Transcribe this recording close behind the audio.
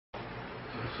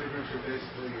signature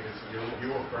basically is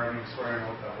you affirming, swearing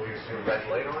out that way. So red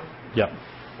light on? Yeah.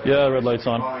 Yeah, red light's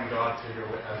on. Calling God to your,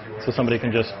 as you were, so somebody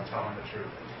can just... I'm telling the truth.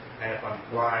 And if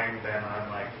I'm lying, then I'm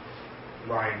like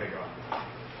lying to God.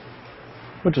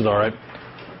 Which is all right.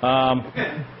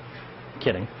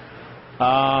 Kidding.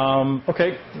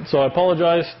 Okay, so I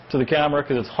apologize to the camera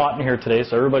because it's hot in here today,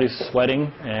 so everybody's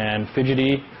sweating and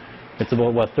fidgety. It's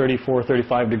about, what, 34,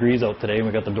 35 degrees out today, and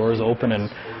we got the doors open, and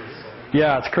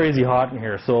yeah, it's crazy hot in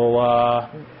here. So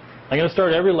I'm going to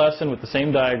start every lesson with the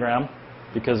same diagram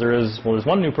because there's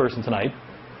one new person tonight,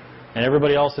 and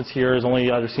everybody else that's here has only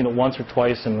either seen it once or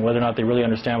twice, and whether or not they really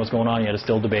understand what's going on yet is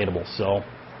still debatable. So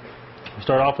we'll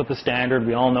start off with the standard.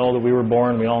 We all know that we were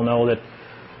born. We all know that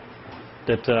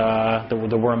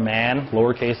we're a man,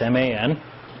 lowercase M-A-N.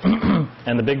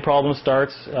 And the big problem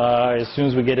starts as soon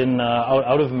as we get in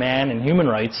out of man and human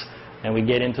rights and we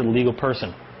get into the legal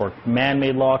person, or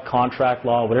man-made law, contract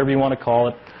law, whatever you want to call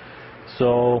it.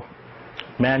 So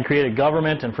man created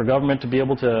government, and for government to be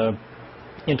able to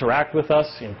interact with us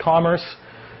in commerce,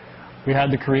 we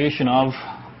had the creation of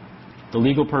the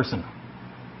legal person.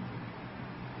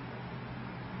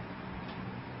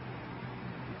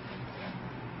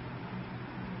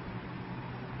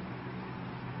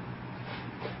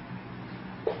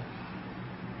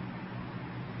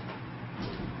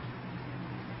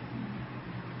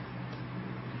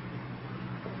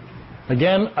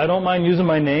 Again, I don't mind using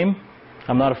my name.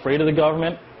 I'm not afraid of the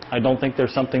government. I don't think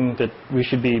there's something that we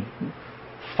should be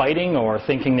fighting or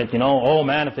thinking that, oh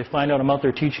man, if they find out I'm out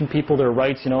there teaching people their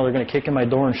rights, they're going to kick in my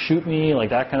door and shoot me, like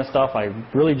that kind of stuff. I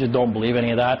really just don't believe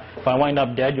any of that. If I wind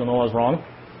up dead, you'll know I was wrong.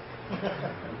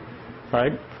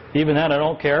 Right? Even then, I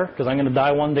don't care, because I'm going to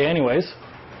die one day anyways.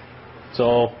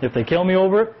 So if they kill me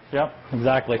over it, yep,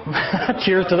 exactly.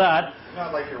 Cheers to that. It's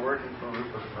not like you're working for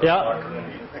Rupert.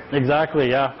 Yeah. Exactly,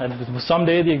 yeah. And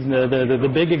someday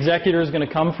the big executor is going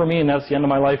to come for me, and that's the end of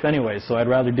my life anyway. So I'd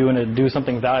rather do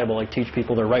something valuable, like teach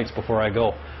people their rights before I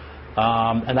go.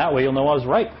 And that way you'll know I was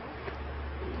right.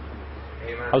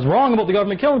 Amen. I was wrong about the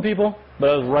government killing people, but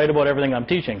I was right about everything I'm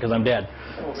teaching because I'm dead.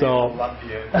 So,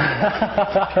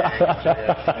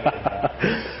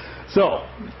 so,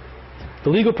 the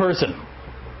legal person,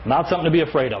 not something to be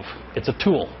afraid of. It's a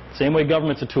tool. Same way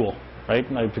government's a tool. Right?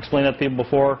 And I've explained that to people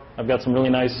before. I've got some really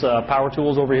nice power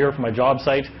tools over here for my job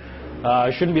site.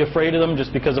 I shouldn't be afraid of them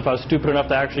just because if I was stupid enough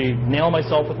to actually nail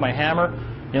myself with my hammer,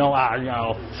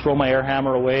 I'll throw my air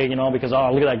hammer away, because,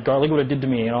 oh, look at that, look what it did to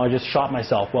me, I just shot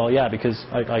myself. Well, yeah, because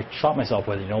I shot myself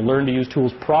with it. Learn to use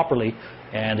tools properly,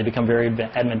 and they become very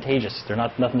advantageous. They're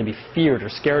nothing to be feared or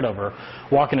scared of, or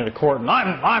walking into court and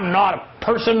I'm not a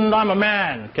person, I'm a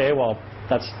man. Okay, well,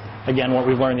 that's, again, what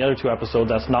we've learned in the other two episodes.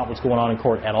 That's not what's going on in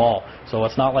court at all. So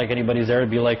it's not like anybody's there to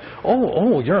be like,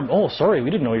 oh, sorry, we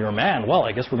didn't know you were a man. Well,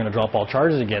 I guess we're going to drop all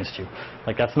charges against you.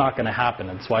 Like, that's not going to happen.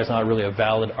 That's why it's not really a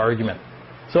valid argument.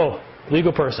 So,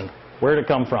 legal person, where did it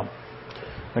come from?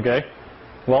 Okay,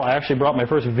 well, I actually brought my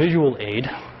first visual aid,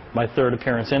 my third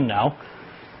appearance in now.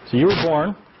 So you were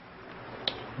born.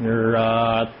 You're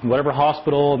whatever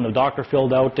hospital, and the doctor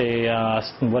filled out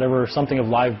something of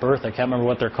live birth. I can't remember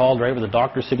what they're called, right, with a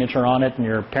doctor's signature on it. And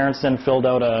your parents then filled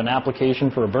out an application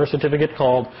for a birth certificate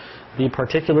called the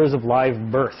Particulars of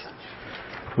Live Birth,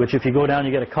 which if you go down,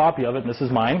 you get a copy of it. And this is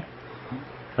mine.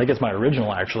 I think it's my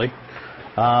original, actually.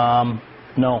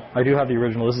 No, I do have the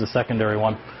original. This is a secondary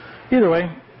one. Either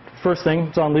way, first thing,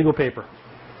 it's on legal paper,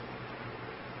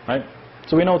 right?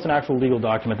 So we know it's an actual legal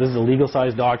document. This is a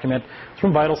legal-sized document. It's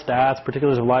from Vital Stats,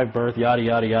 Particulars of Live Birth, yada,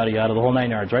 yada, yada, yada, the whole 9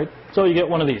 yards, right? So you get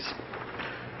one of these.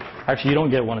 Actually, you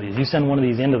don't get one of these. You send one of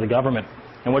these into the government,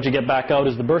 and what you get back out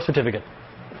is the birth certificate.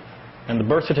 And the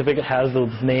birth certificate has the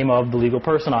name of the legal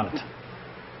person on it.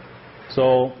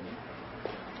 So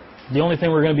the only thing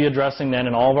we're going to be addressing then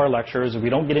in all of our lectures is we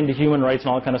don't get into human rights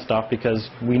and all that kind of stuff because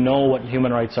we know what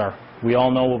human rights are. We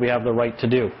all know what we have the right to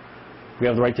do. We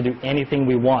have the right to do anything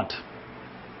we want.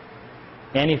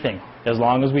 Anything, as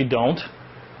long as we don't.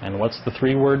 And what's the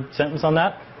 3-word sentence on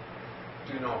that?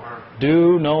 Do no harm.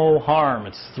 Do no harm.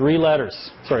 It's 3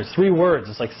 letters. Sorry, it's 3 words.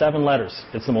 It's like 7 letters.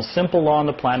 It's the most simple law on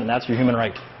the planet, and that's your human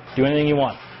right. Do anything you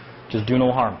want. Just do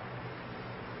no harm.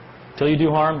 Until you do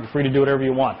harm, you're free to do whatever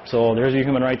you want. So there's your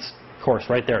human rights course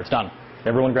right there. It's done.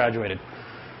 Everyone graduated.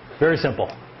 Very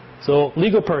simple. So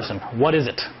legal person, what is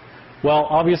it? Well,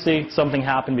 obviously something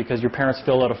happened because your parents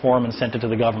filled out a form and sent it to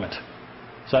the government.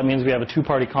 So that means we have a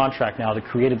 2-party contract now that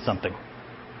created something.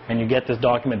 And you get this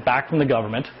document back from the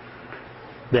government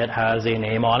that has a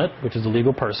name on it, which is a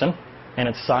legal person, and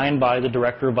it's signed by the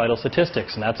Director of Vital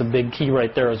Statistics. And that's a big key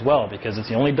right there as well, because it's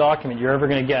the only document you're ever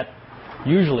going to get,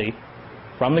 usually,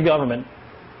 from the government,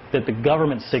 that the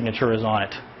government's signature is on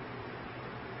it.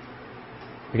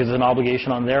 because it's an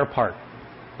obligation on their part.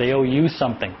 They owe you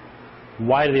something.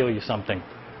 Why do they owe you something?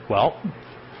 Well,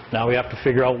 now we have to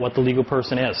figure out what the legal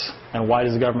person is, and why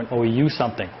does the government owe you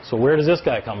something? So where does this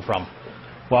guy come from?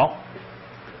 Well,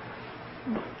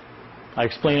 I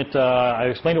explained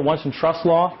it once in trust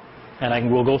law,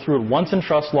 and we'll go through it once in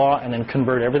trust law and then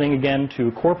convert everything again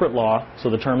to corporate law so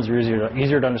the terms are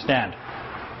easier to understand.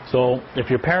 So if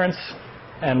your parents,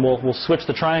 and we'll switch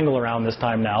the triangle around this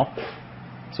time now,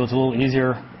 so it's a little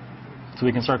easier so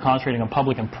we can start concentrating on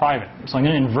public and private. So I'm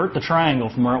going to invert the triangle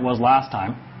from where it was last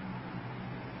time.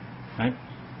 Right?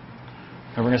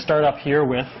 And we're going to start up here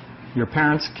with your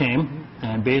parents came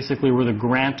and basically were the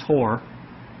grantor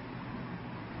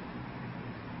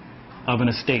of an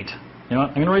estate. You know what?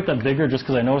 I'm going to write that bigger just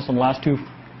because I noticed in the last two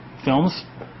films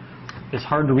it's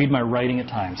hard to read my writing at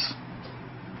times.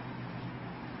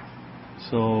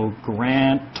 So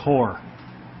grantor,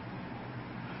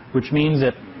 which means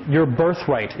that your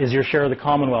birthright is your share of the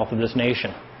commonwealth of this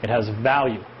nation. It has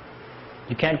value.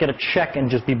 You can't get a check and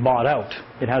just be bought out.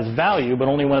 It has value, but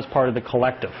only when it's part of the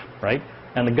collective, right?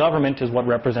 And the government is what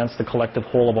represents the collective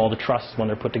whole of all the trusts when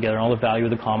they're put together, all the value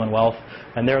of the commonwealth,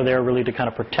 and they're there really to kind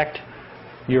of protect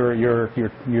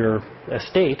your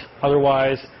estate.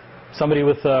 Otherwise, somebody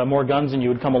with more guns than you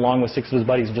would come along with 6 of his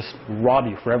buddies and just rob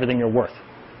you for everything you're worth.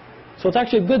 So it's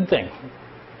actually a good thing.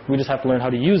 We just have to learn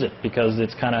how to use it because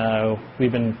it's kind of,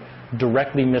 we've been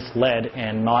directly misled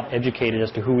and not educated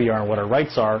as to who we are and what our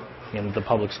rights are in the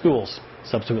public schools,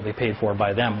 subsequently paid for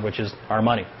by them, which is our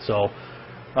money. So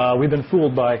we've been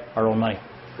fooled by our own money.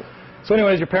 So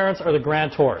anyways, your parents are the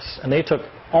grantors, and they took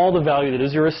all the value that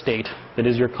is your estate, that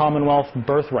is your commonwealth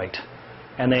birthright,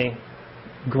 and they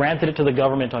granted it to the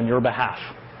government on your behalf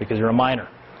because you're a minor.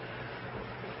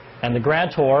 And the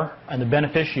grantor and the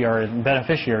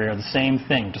beneficiary are the same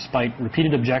thing, despite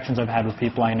repeated objections I've had with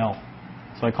people I know.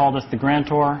 So I call this the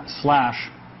grantor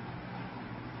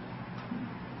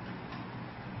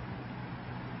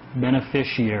 /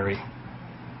 beneficiary.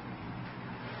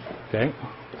 Okay,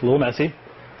 it's a little messy.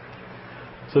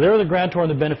 So they're the grantor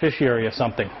and the beneficiary of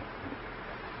something.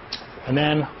 And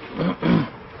then,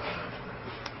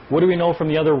 what do we know from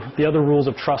the other rules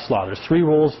of trust law? There's 3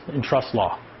 rules in trust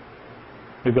law.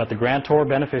 We've got the grantor,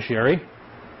 beneficiary.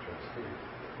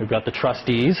 We've got the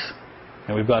trustees,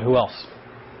 and we've got who else?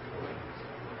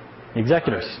 The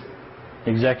executors.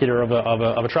 The executor of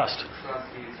a trust.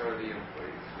 Trustees are the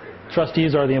employees, right?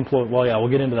 Trustees are the employees. Well, yeah, we'll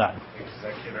get into that.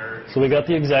 Executor. So we got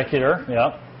the executor,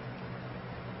 yeah.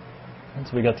 And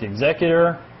so we got the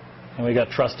executor, and we got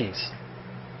trustees.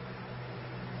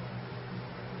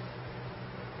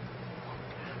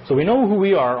 So we know who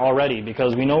we are already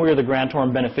because we know we're the grantor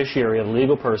and beneficiary of the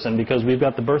legal person because we've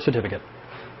got the birth certificate.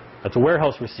 That's a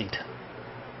warehouse receipt.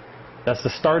 That's the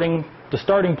starting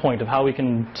point of how we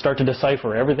can start to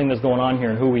decipher everything that's going on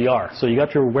here and who we are. So you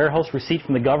got your warehouse receipt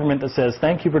from the government that says,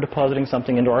 thank you for depositing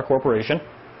something into our corporation.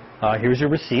 Here's your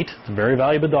receipt. It's a very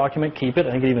valuable document. Keep it.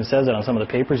 I think it even says it on some of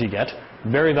the papers you get.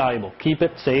 Very valuable. Keep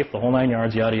it safe, the whole 9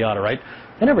 yards, yada, yada, right?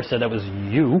 They never said that was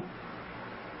you.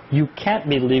 You can't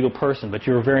be the legal person, but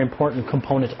you're a very important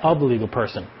component of the legal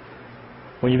person.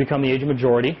 When you become the age of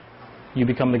majority, you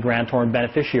become the grantor and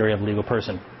beneficiary of the legal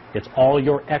person. It's all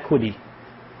your equity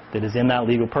that is in that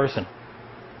legal person.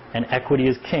 And equity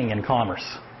is king in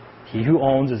commerce. He who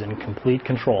owns is in complete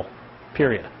control,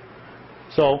 period.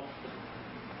 So,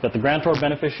 got the grantor,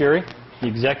 beneficiary, the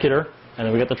executor, and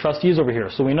then we got the trustees over here.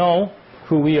 So we know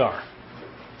who we are.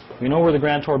 We know we're the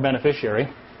grantor, beneficiary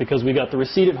because we got the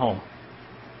receipt at home.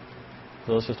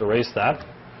 So let's just erase that.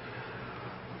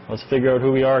 Let's figure out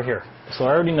who we are here. So I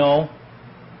already know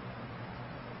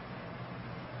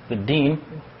the dean,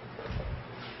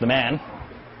 the man,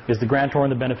 is the grantor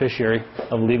and the beneficiary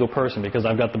of a legal person because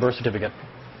I've got the birth certificate.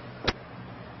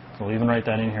 So we'll even write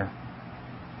that in here.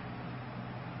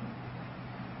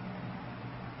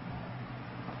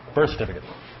 Birth certificate.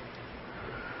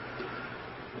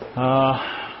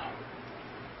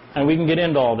 And we can get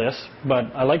into all this,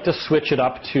 but I like to switch it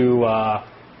up to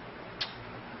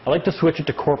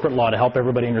corporate law to help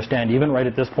everybody understand, even right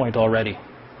at this point already.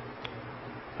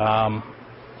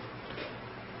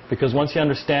 Because once you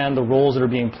understand the roles that are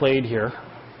being played here,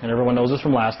 and everyone knows this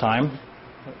from last time,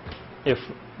 if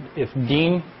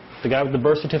Dean, the guy with the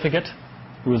birth certificate,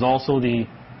 who is also the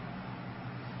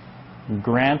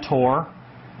grantor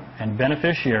and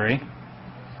beneficiary,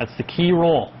 that's the key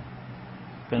role.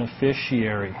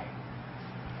 Beneficiary.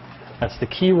 That's the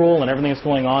key role in everything that's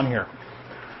going on here.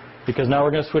 Because now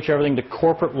we're going to switch everything to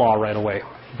corporate law right away.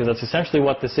 Because that's essentially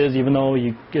what this is, even though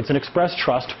it's an express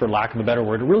trust, for lack of a better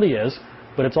word. It really is.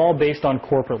 But it's all based on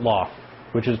corporate law.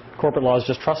 Corporate law is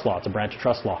just trust law. It's a branch of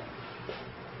trust law.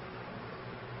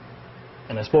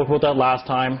 and I spoke about that last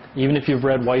time, even if you've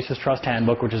read Weiss's Trust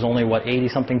Handbook, which is only, what,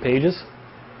 80-something pages,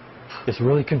 it's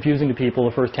really confusing to people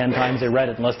the first 10 times they read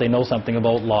it, unless they know something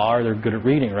about law or they're good at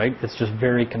reading, right? It's just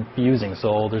very confusing,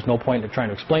 so there's no point in trying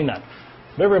to explain that.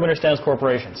 But everyone understands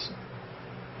corporations.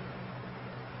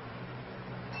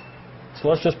 So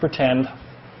let's just pretend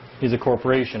he's a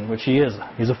corporation, which he is.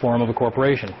 He's a form of a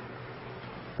corporation.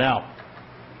 Now,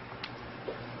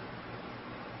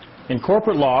 in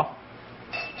corporate law,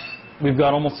 we've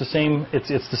got almost the same, it's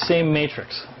the same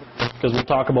matrix, because we'll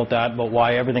talk about that, about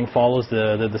why everything follows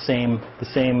the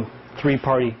same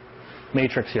three-party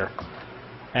matrix here.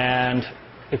 And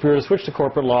if we were to switch to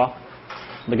corporate law,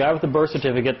 the guy with the birth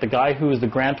certificate, the guy who is the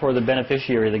grantor, the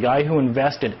beneficiary, the guy who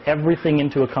invested everything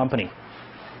into a company,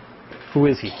 who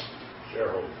is he?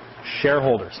 Shareholders.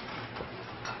 Shareholders.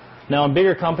 Now, in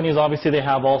bigger companies, obviously, they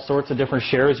have all sorts of different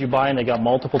shares you buy, and they got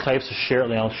multiple types of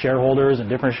shareholders and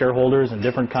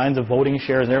different kinds of voting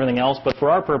shares and everything else. But for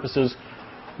our purposes,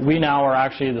 we now are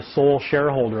actually the sole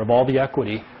shareholder of all the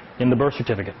equity in the birth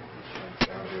certificate.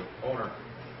 Owner.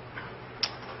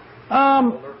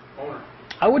 Owner.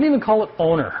 I wouldn't even call it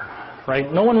owner,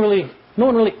 right? No one really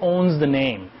owns the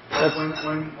name.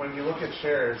 When you look at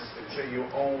shares, it says you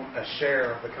own a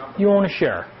share of the company. You own a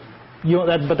share.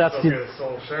 But that's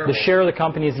so the share of the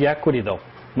company is the equity, though.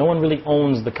 No one really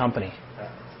owns the company.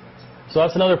 So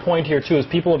that's another point here, too, is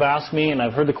people have asked me, and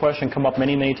I've heard the question come up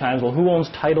many, many times, well, who owns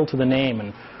title to the name,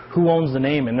 and who owns the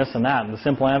name, and this and that? And the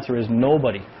simple answer is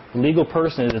nobody. The legal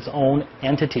person is its own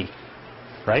entity,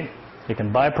 right? It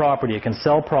can buy property, it can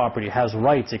sell property, it has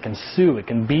rights, it can sue, it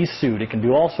can be sued, it can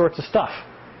do all sorts of stuff.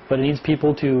 But it needs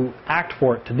people to act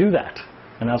for it to do that.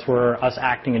 And that's where us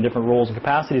acting in different roles and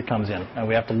capacities comes in. And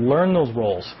we have to learn those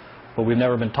roles, but we've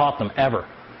never been taught them, ever.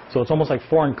 So it's almost like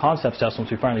foreign concepts to us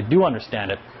once we finally do understand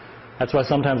it. That's why I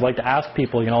sometimes like to ask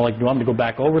people, like, do you want me to go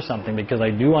back over something? Because I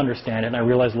do understand it, and I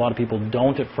realize a lot of people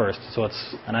don't at first. So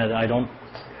it's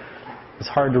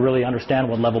hard to really understand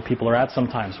what level people are at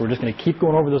sometimes. So we're just going to keep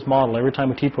going over this model every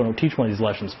time we teach one of these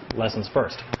lessons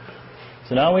first.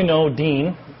 So now we know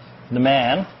Dean, the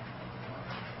man.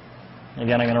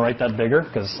 Again, I'm going to write that bigger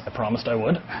because I promised I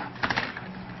would.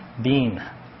 Dean.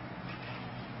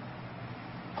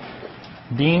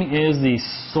 Dean is the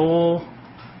sole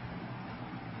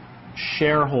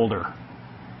shareholder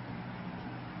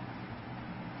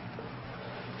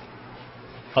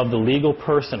of the legal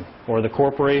person or the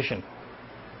corporation.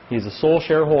 He's the sole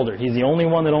shareholder. He's the only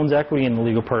one that owns equity in the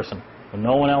legal person. But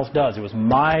no one else does. It was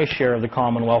my share of the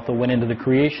Commonwealth that went into the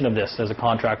creation of this as a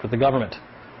contract with the government.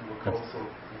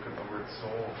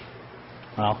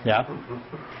 Well, yeah.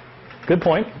 Good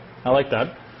point. I like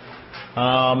that.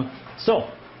 So,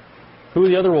 who are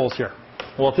the other roles here?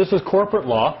 Well, if this was corporate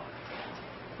law,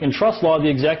 in trust law, the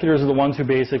executors are the ones who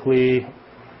basically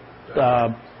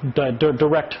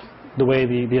direct the way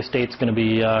the estate's going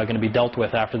to be dealt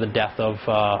with after the death of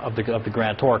the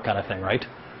grantor, kind of thing, right?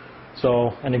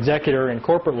 So, an executor in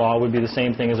corporate law would be the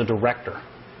same thing as a director.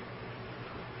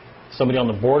 Somebody on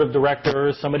the board of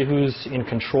directors, somebody who's in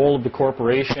control of the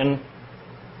corporation.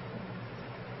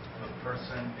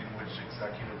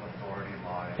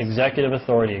 Executive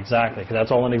authority, exactly, because that's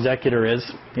all an executor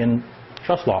is in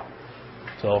trust law.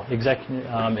 So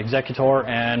executor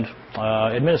and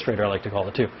administrator, I like to call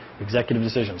it too. Executive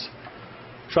decisions.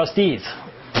 Trustees.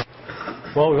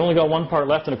 Well, we've only got one part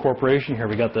left in a corporation here.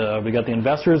 We got the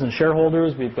investors and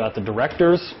shareholders. We've got the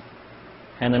directors,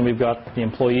 and then we've got the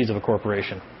employees of a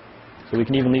corporation. So we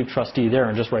can even leave trustee there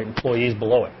and just write employees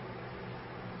below it.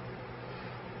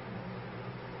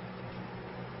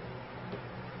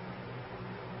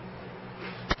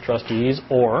 Trustees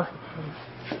or,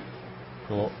 a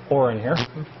little or in here,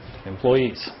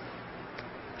 employees.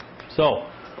 So,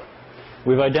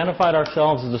 we've identified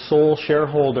ourselves as the sole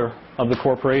shareholder of the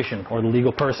corporation or the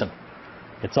legal person.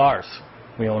 It's ours.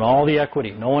 We own all the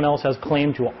equity. No one else has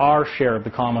claim to our share of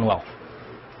the Commonwealth.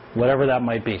 Whatever that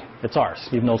might be, it's ours,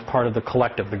 even though it's part of the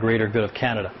collective, the greater good of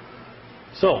Canada.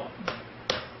 So,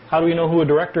 how do we know who a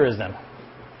director is then?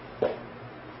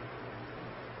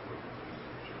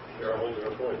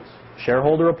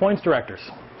 Shareholder appoints directors.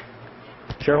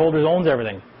 Shareholders owns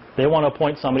everything. They want to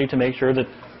appoint somebody to make sure that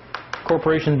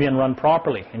corporations being run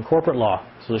properly in corporate law.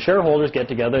 So the shareholders get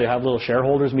together, they have little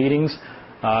shareholders meetings.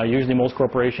 Usually most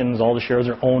corporations, all the shares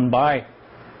are owned by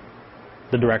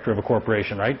the director of a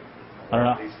corporation, right? I don't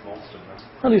know. At least most of them.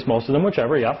 Or at least most of them,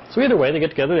 whichever, yeah. So either way, they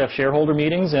get together, they have shareholder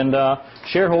meetings, and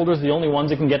shareholders are the only ones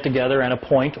that can get together and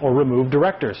appoint or remove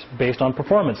directors based on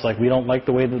performance. Like, we don't like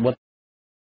the way that what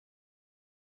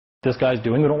this guy's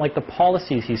doing. We don't like the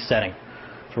policies he's setting.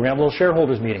 So we're going to have a little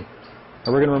shareholders meeting.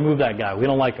 or we're going to remove that guy. We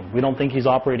don't like him. We don't think he's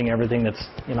operating everything that's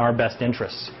in our best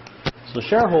interests. So the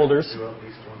shareholders, Do at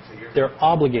least once a year. they're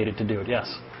obligated to do it,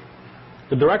 yes.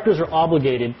 The directors are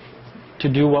obligated to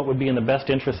do what would be in the best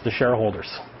interest of the shareholders.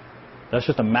 That's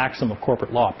just a maxim of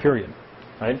corporate law, period.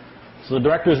 Right? So the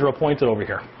directors are appointed over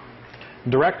here.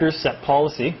 Directors set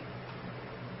policy.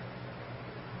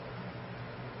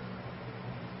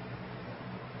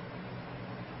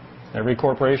 Every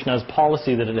corporation has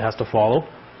policy that it has to follow,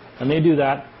 and they do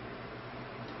that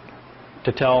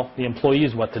to tell the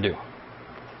employees what to do.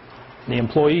 The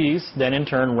employees then in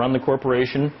turn run the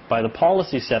corporation by the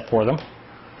policy set for them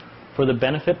for the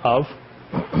benefit of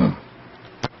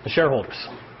the shareholders.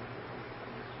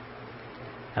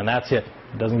 And that's it.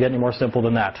 It doesn't get any more simple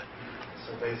than that.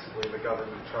 So basically, the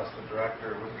government trusted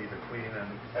director would be the Queen, and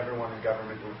everyone in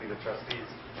government would be the trustees.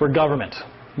 For government,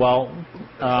 well,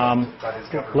 That is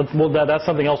government. that's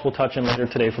something else we'll touch in later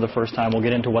today for the first time. We'll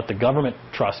get into what the government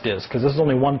trust is, because this is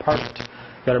only one part of it.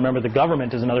 You've got to remember the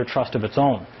government is another trust of its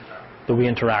own that we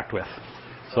interact with.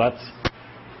 So that's...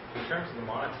 In terms of the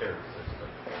monetary system,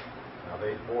 now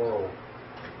they borrow,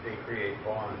 they create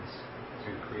bonds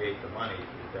to create the money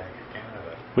for the Bank of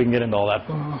Canada. We can get into all that.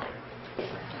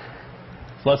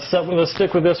 Let's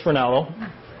stick with this for now, though.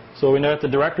 So we know that the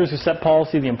directors who set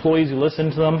policy, the employees who listen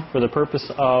to them for the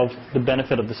purpose of the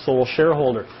benefit of the sole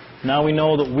shareholder. Now we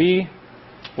know that we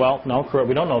don't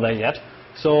know that yet.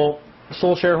 So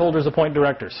sole shareholders appoint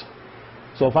directors.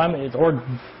 So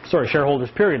if shareholders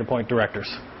period appoint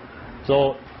directors.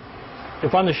 So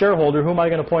if I'm the shareholder, who am I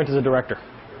going to appoint as a director?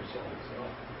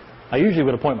 I usually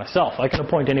would appoint myself. I can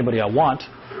appoint anybody I want.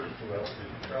 Who else do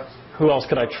you trust? Who else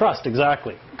could I trust?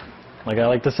 Exactly. Like I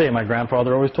like to say, my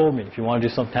grandfather always told me, if you want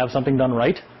to have something done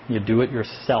right, you do it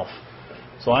yourself.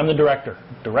 So I'm the director.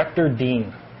 Director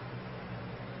Dean.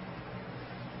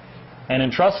 And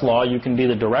in trust law, you can be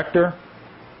the director,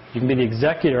 you can be the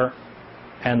executor,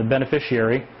 and the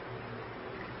beneficiary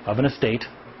of an estate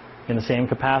in the same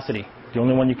capacity. The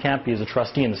only one you can't be is a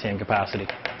trustee in the same capacity.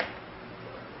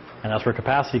 And that's where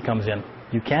capacity comes in.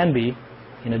 You can be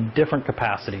in a different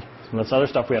capacity. So that's other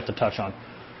stuff we have to touch on.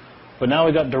 But now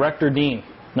we've got Director Dean.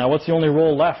 Now what's the only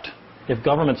role left if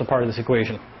government's a part of this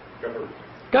equation?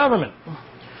 Government.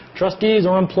 Trustees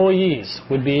or employees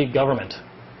would be government.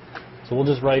 So we'll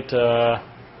just write,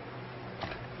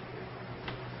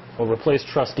 we'll replace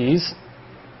trustees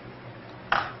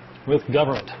with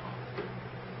government.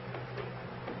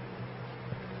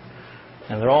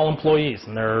 And they're all employees,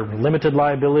 and they're limited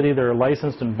liability, they're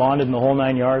licensed and bonded in the whole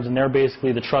 9 yards, and they're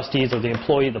basically the trustees of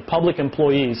the public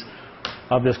employees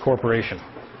of this corporation.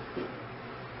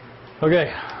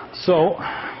 Okay, so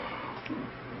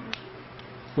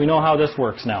we know how this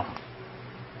works now.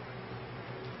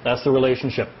 That's the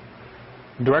relationship.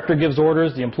 The director gives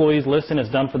orders, the employees listen, it's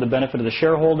done for the benefit of the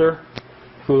shareholder,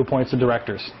 who appoints the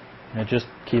directors. And it just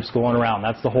keeps going around.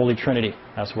 That's the Holy Trinity.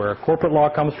 That's where corporate law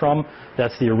comes from.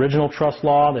 That's the original trust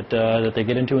law that they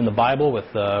get into in the Bible with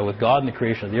God and the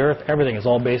creation of the earth. Everything is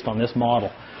all based on this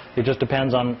model. It just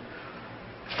depends on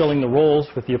filling the roles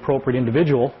with the appropriate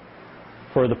individual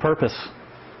for the purpose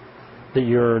that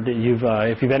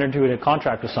if you've entered into a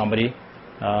contract with somebody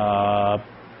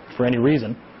for any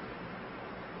reason,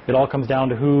 it all comes down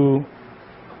to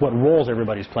what roles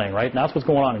everybody's playing, right? And that's what's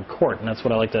going on in court, and that's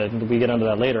what we get into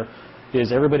that later,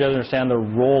 is everybody doesn't understand their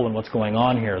role in what's going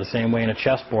on here. The same way in a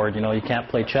chessboard, you can't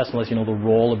play chess unless you know the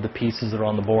role of the pieces that are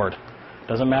on the board. It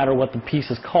doesn't matter what the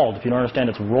piece is called. If you don't understand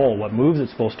its role, what moves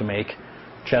it's supposed to make,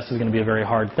 chess is going to be a very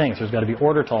hard thing. So there's got to be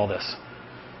order to all this,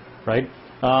 right?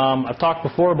 I've talked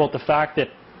before about the fact that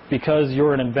because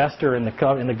you're an investor in the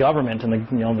government, and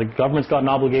the government's got an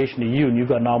obligation to you, and you've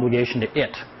got an obligation to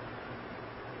it.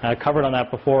 I covered on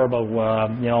that before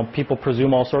about, people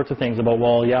presume all sorts of things about,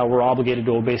 well, yeah, we're obligated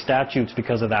to obey statutes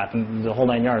because of that, and the whole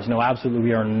 9 yards. No, absolutely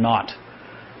we are not.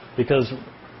 Because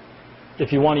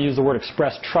if you want to use the word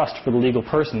express trust for the legal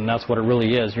person, that's what it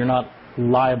really is. You're not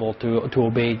liable to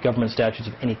obey government statutes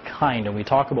of any kind, and we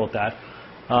talk about that.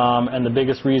 And the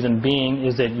biggest reason being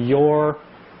is that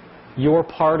your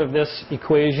part of this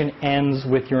equation ends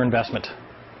with your investment.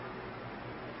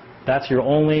 That's your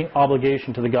only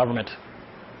obligation to the government,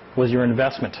 was your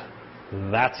investment.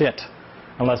 That's it.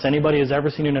 Unless anybody has ever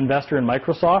seen an investor in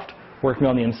Microsoft working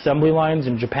on the assembly lines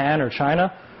in Japan or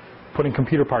China, putting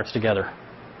computer parts together.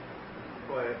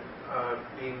 But,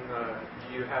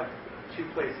 you have two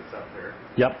places up there.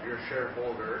 Yep. Your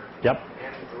shareholder. Yep.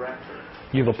 And director.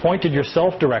 You've appointed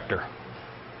yourself director.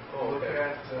 Oh, look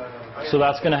at... So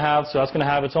that's going to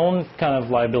have its own kind of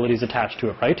liabilities attached to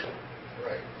it, right?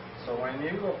 Right. So when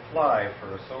you apply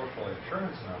for a social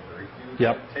insurance number, you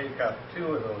Yep. can take up two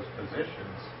of those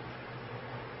positions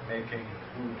making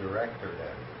who director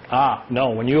then? No.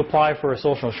 When you apply for a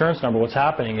social insurance number, what's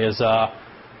happening is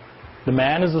the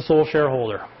man is the sole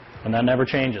shareholder, and that never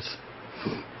changes.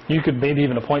 You could maybe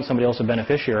even appoint somebody else a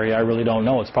beneficiary. I really don't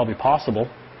know. It's probably possible.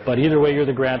 But either way, you're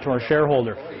the grantor or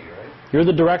shareholder. You're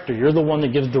the director. You're the one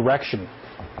that gives direction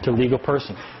to legal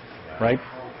person, right?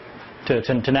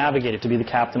 To navigate it, to be the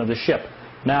captain of the ship.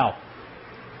 Now,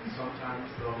 Sometimes,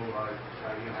 though,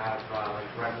 you have like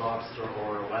Red Lobster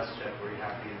or WestJet where you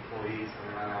have the employees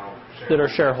and they're now shareholders. that are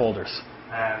shareholders.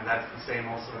 And that's the same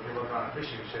also if you look on a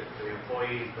fishing ship. The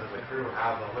employees, the crew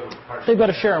have a little part. They've got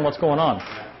a share in what's going on.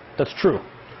 That's true.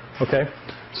 Okay?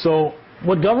 So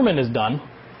what government has done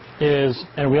is,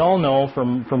 and we all know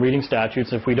from reading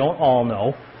statutes, if we don't all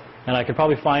know, and I could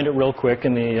probably find it real quick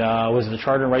in the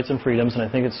Charter of Rights and Freedoms, and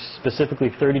I think it's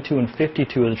specifically 32 and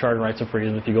 52 of the Charter of Rights and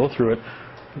Freedoms. If you go through it,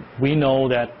 we know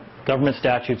that government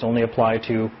statutes only apply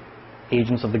to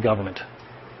agents of the government.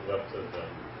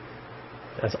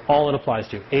 That's all it applies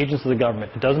to, agents of the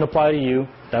government. It doesn't apply to you.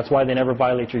 That's why they never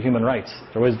violate your human rights.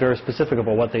 They're always very specific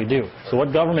about what they do. So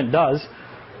what government does,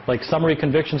 like summary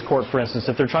convictions court, for instance,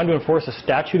 if they're trying to enforce a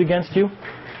statute against you,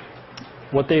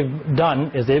 what they've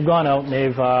done is they've gone out and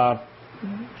they've, well,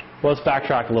 let's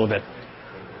backtrack a little bit.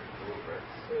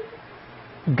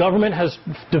 Government has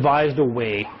devised a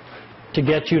way to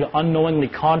get you to unknowingly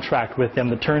contract with them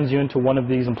that turns you into one of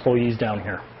these employees down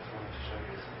here.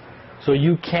 So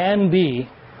you can be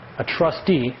a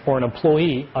trustee or an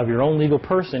employee of your own legal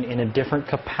person in a different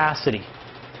capacity.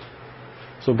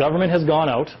 So government has gone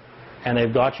out and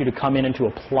they've got you to come in and to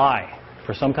apply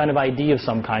for some kind of ID of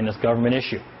some kind that's government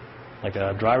issue, like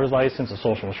a driver's license, a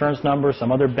social insurance number,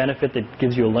 some other benefit that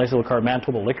gives you a nice little card,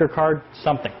 Manitoba liquor card,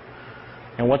 something.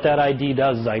 And what that ID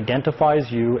does is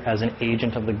identifies you as an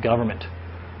agent of the government.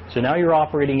 So now you're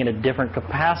operating in a different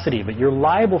capacity, but you're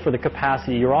liable for the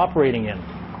capacity you're operating in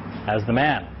as the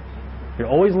man. You're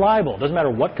always liable. It doesn't matter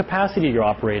what capacity you're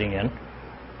operating in,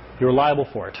 you're liable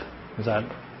for it. Is that?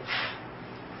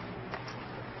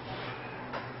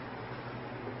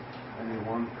 Any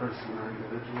one person or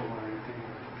individual or anything?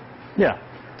 Yeah.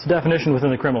 It's a definition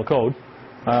within the criminal code.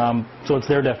 So it's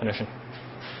their definition.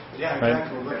 Yeah,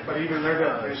 exactly. Right. But even their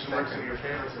definition works in your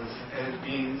favor. It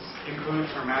means includes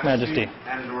Her Majesty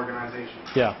and an organization.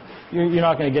 Yeah. You're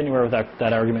not going to get anywhere with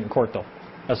that argument in court, though.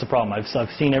 That's the problem. I've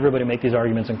seen everybody make these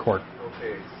arguments in court.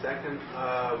 Okay. Second,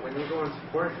 when you go into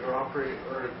court, you're operating,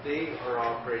 or they are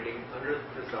operating under the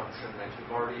presumption that you've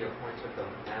already appointed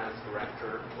them as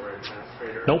director or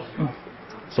administrator. Nope.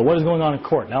 So what is going on in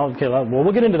court? Now, okay, well,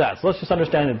 we'll get into that. So let's just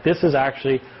understand that this is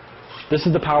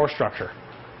the power structure.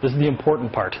 This is the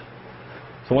important part.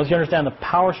 So once you understand the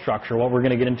power structure, what we're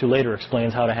going to get into later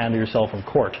explains how to handle yourself in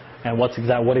court and what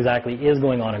exactly is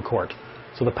going on in court.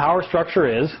 So the power structure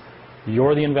is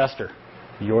you're the investor,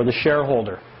 you're the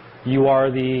shareholder, you are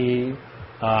the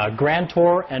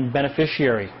grantor and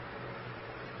beneficiary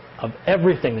of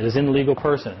everything that is in the legal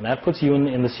person. And that puts you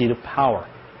in the seat of power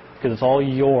because it's all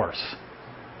yours,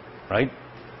 right?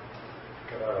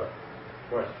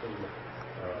 Question.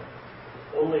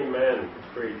 Only man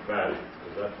can create value.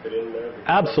 Does that fit in there?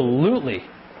 Absolutely.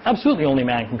 Absolutely only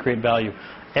man can create value.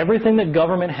 Everything that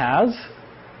government has,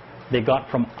 they got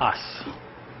from us.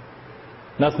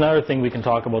 And that's another thing we can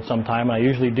talk about sometime, and I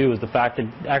usually do, is the fact that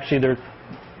actually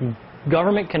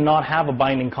government cannot have a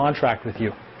binding contract with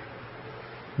you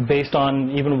based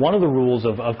on even one of the rules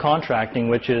of contracting,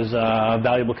 which is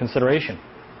valuable consideration.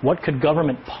 What could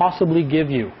government possibly give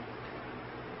you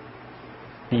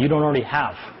that you don't already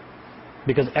have?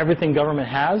 Because everything government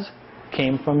has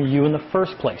came from you in the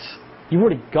first place. You've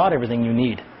already got everything you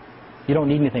need. You don't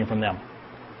need anything from them.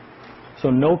 So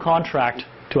no contract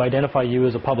to identify you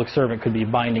as a public servant could be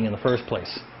binding in the first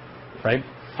place, right?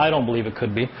 I don't believe it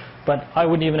could be, but I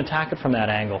wouldn't even attack it from that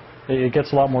angle. It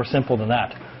gets a lot more simple than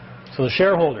that. So the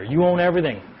shareholder, you own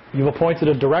everything. You've appointed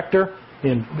a director.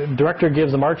 The director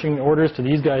gives the marching orders to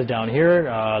these guys down here,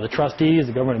 the trustees,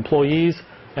 the government employees,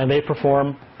 and they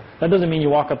perform. That doesn't mean you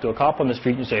walk up to a cop on the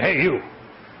street and say, "Hey, you,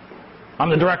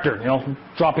 I'm the director, you know,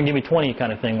 drop and give me 20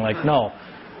 kind of thing." Like, no.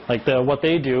 Like, what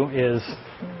they do is,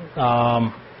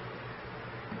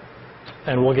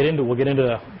 and we'll get into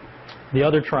the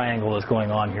other triangle that's going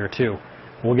on here too.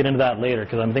 We'll get into that later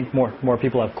because I think more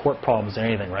people have court problems than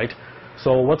anything, right?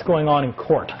 So what's going on in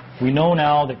court? We know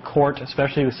now that court,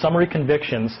 especially with summary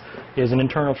convictions, is an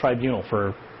internal tribunal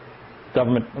for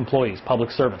government employees,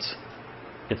 public servants.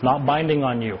 It's not binding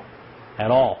on you at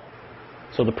all.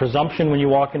 So the presumption when you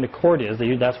walk into court is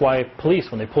that's why police,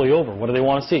 when they pull you over, what do they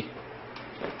want to see?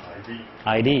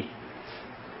 ID.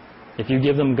 If you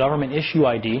give them government issue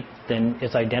ID, then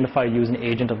it's identified you as an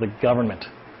agent of the government.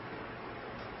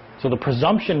 So the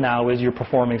presumption now is you're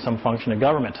performing some function of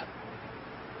government.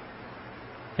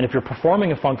 And if you're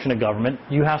performing a function of government,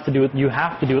 you have to do what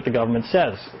the government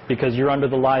says, because you're under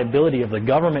the liability of the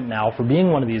government now for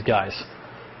being one of these guys.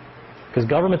 Because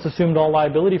government's assumed all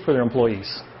liability for their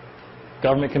employees.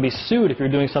 Government can be sued if you're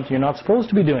doing something you're not supposed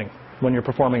to be doing when you're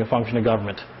performing a function of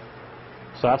government.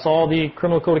 So that's all the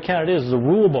Criminal Code of Canada is a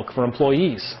rule book for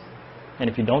employees. And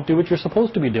if you don't do what you're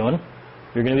supposed to be doing,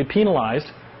 you're going to be penalized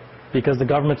because the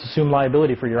government's assumed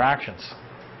liability for your actions.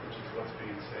 Which is what's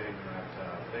being said in that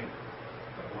thing,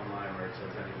 that one line where it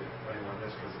says anyone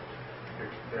this, because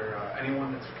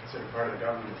anyone that's considered part of the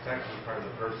government is technically part of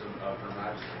the person of Her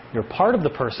Majesty. You're part of the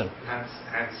person. Hence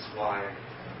why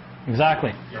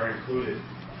Exactly. you're included.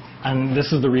 And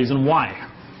this is the reason why.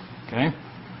 Okay?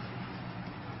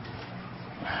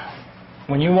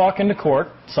 When you walk into court,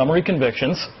 summary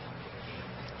convictions,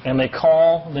 and they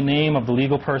call the name of the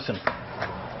legal person,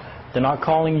 they're not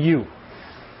calling you.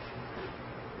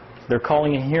 They're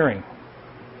calling a hearing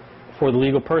for the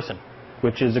legal person,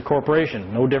 which is a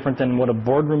corporation, no different than what a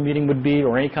boardroom meeting would be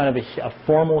or any kind of a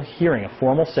formal hearing, a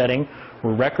formal setting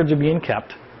where records are being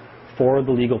kept for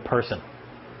the legal person.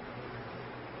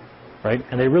 Right?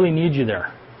 And they really need you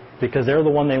there because they're the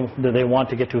one that they want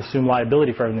to get to assume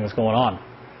liability for everything that's going on.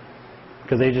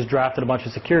 Because they just drafted a bunch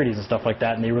of securities and stuff like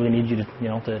that, and they really need you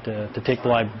to, to take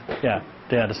the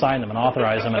to sign them and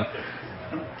authorize them, and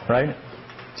right.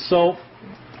 So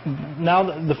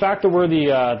now the fact that we're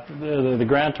the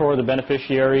grantor, the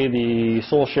beneficiary, the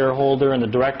sole shareholder, and the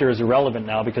director is irrelevant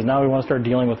now, because now we want to start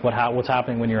dealing with what's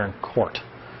happening when you're in court.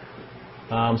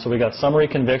 So we got summary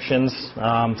convictions.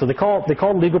 So they call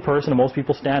it legal person, and most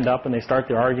people stand up and they start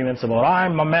their arguments about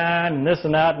I'm a man and this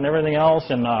and that and everything else,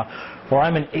 and or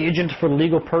I'm an agent for the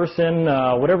legal person,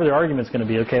 whatever their argument's going to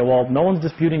be. Okay, well, no one's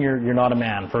disputing you're not a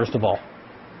man, first of all.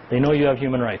 They know you have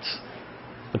human rights.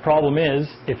 The problem is,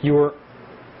 if you were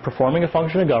performing a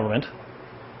function of government,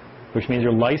 which means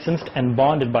you're licensed and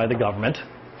bonded by the government,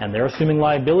 and they're assuming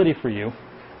liability for you,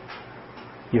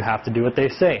 you have to do what they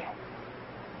say.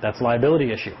 That's a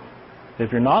liability issue.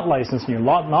 If you're not licensed and you're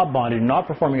not bonded, you're not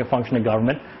performing a function of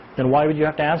government, then why would you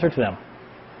have to answer to them?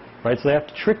 Right? So they have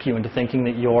to trick you into thinking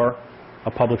that you're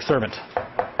a public servant,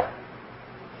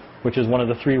 which is one of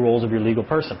the 3 roles of your legal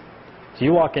person. So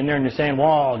you walk in there and you're saying,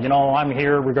 well, I'm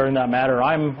here regarding that matter.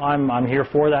 I'm here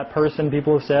for that person,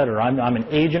 people have said, or I'm an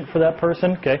agent for that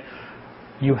person. Okay,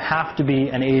 you have to be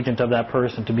an agent of that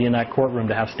person to be in that courtroom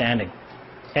to have standing.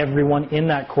 Everyone in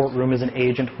that courtroom is an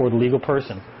agent for the legal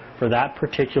person for that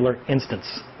particular instance.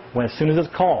 As soon as it's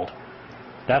called,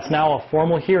 that's now a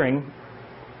formal hearing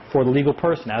for the legal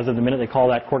person as of the minute they call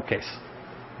that court case.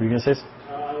 Were you going to say something?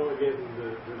 I don't want to get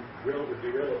the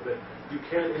derail, but you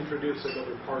can introduce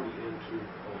another party into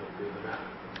the matter.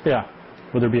 Yeah.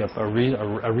 Would there be a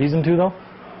reason to, though?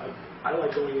 I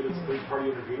like going in as a third-party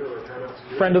intervener or a paramount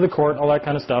security. Friend of the court, all that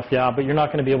kind of stuff, yeah, but you're not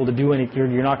going to be able to do anything.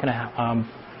 You're not going to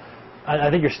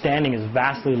I think your standing is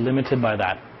vastly limited by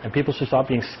that. And people should stop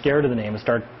being scared of the name and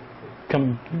start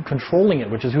controlling it,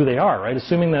 which is who they are, right?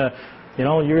 Assuming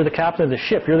you're the captain of the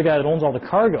ship, you're the guy that owns all the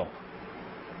cargo.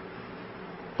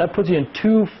 That puts you in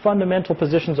 2 fundamental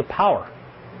positions of power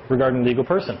regarding the legal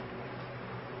person.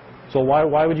 So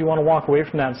why would you want to walk away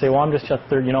from that and say, well, I'm just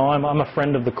there, I'm a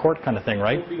friend of the court kind of thing,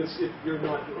 right? Because if you're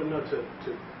not to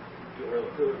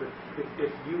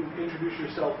if you introduce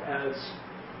yourself as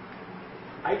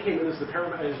I came in as the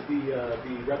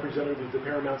representative of the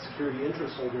paramount security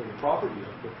interest holder in the property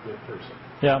of the person.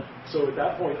 Yeah. So at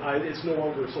that point, it's no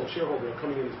longer a sole shareholder. I'm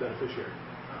coming in as beneficiary.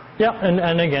 Yeah,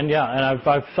 and again, yeah, and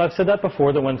I've said that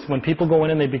before, that when people go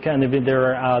in and they're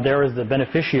there as the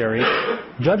beneficiary,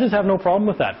 judges have no problem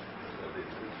with that,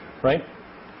 right?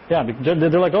 Yeah,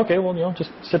 they're like, okay, well,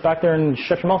 just sit back there and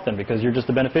shut your mouth then, because you're just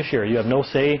the beneficiary. You have no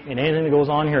say in anything that goes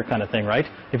on here, kind of thing, right?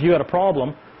 If you had a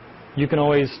problem, you can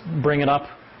always bring it up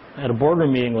at a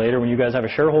boardroom meeting later when you guys have a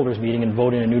shareholders meeting and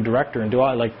vote in a new director and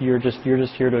you're just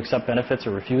here to accept benefits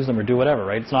or refuse them or do whatever,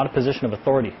 right? It's not a position of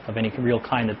authority of any real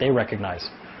kind that they recognize.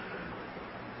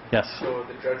 Yes? So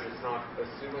the judge is not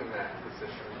assuming that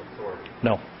position of authority?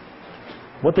 No.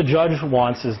 What the judge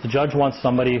wants is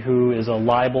somebody who is a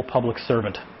liable public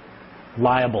servant.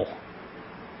 Liable.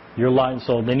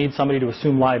 So they need somebody to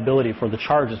assume liability for the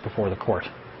charges before the court.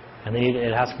 And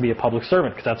it has to be a public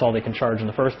servant, because that's all they can charge in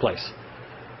the first place.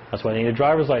 That's why they need a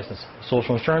driver's license,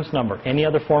 social insurance number, any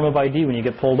other form of ID when you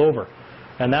get pulled over.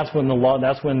 And that's when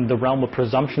the realm of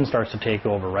presumption starts to take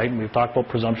over, right? And we've talked about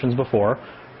presumptions before,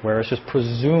 where it's just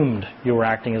presumed you were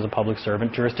acting as a public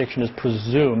servant. Jurisdiction is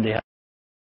presumed. They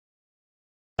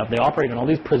operate on all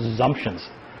these presumptions.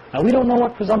 Now, we don't know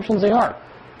what presumptions they are.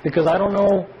 because I don't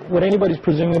know what anybody's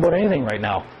presuming about anything right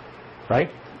now, right?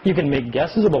 You can make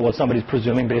guesses about what somebody's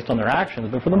presuming based on their actions,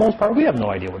 but for the most part, we have no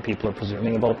idea what people are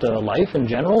presuming about life in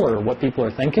general or what people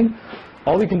are thinking.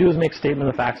 All we can do is make statement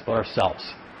of facts about ourselves.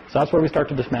 So that's where we start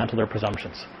to dismantle their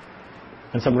presumptions.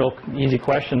 And some real easy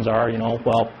questions are, you know,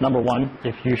 well, number one,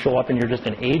 if you show up and you're just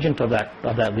an agent of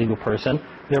that legal person,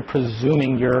 they're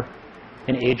presuming you're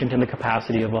an agent in the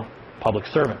capacity of a public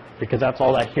servant, because that's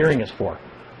all that hearing is for.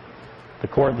 The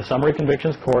court, the summary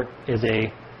convictions court, is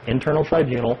a internal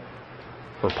tribunal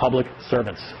for public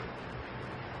servants.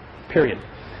 Period.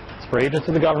 It's for agents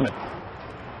of the government.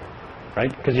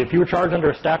 Right? Because if you were charged under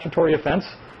a statutory offense,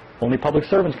 only public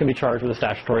servants can be charged with a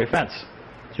statutory offense.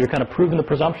 So you're kind of proving the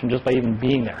presumption just by even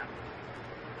being there.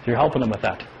 So you're helping them with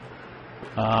that.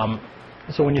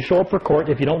 So when you show up for court,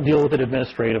 if you don't deal with it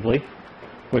administratively,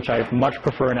 which I much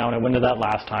prefer now, and I went into that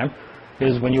last time,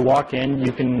 is when you walk in,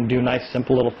 you can do nice,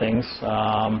 simple little things.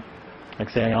 Like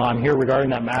saying, oh, I'm here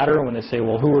regarding that matter. And when they say,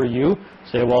 well, who are you?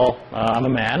 Say, well, I'm a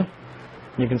man.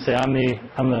 You can say, I'm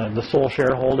the sole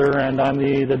shareholder, and I'm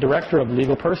the director of the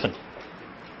legal person.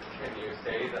 Can you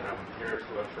say that I'm here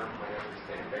to affirm my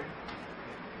understanding?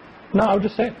 No, I would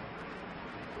just say it.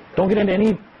 Don't get into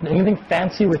anything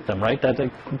fancy with them, right? That's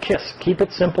a kiss. Keep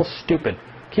it simple, stupid.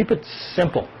 Keep it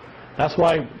simple. That's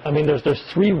why, I mean, there's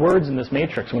 3 words in this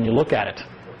matrix when you look at it,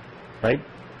 right?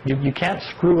 You can't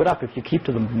screw it up if you keep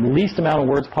to the least amount of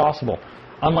words possible.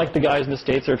 Unlike the guys in the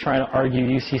States that are trying to argue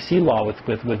UCC law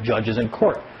with judges in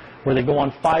court, where they go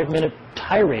on 5-minute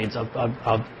tirades of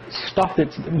stuff that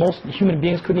most human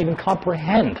beings couldn't even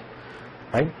comprehend,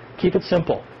 right? Keep it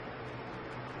simple.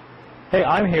 Hey,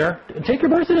 I'm here. Take your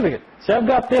birth certificate. Say, I've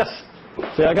got this.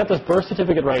 Say, I got this birth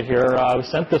certificate right here. I was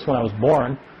sent this when I was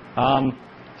born.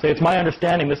 Say, it's my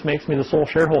understanding this makes me the sole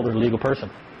shareholder of the legal person.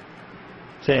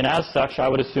 Say, and as such, I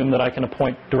would assume that I can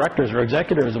appoint directors or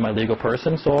executors of my legal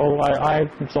person, so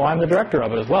I'm the director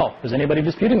of it as well. Is anybody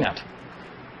disputing that?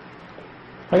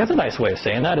 Like, that's a nice way of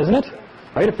saying that, isn't it?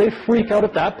 Right? If they freak out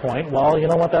at that point, well, you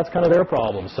know what, that's kind of their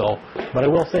problem. So, but I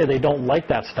will say they don't like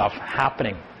that stuff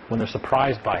happening when they're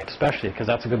surprised by it, especially because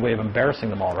that's a good way of embarrassing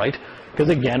them all, right? Because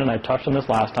again, and I touched on this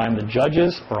last time, the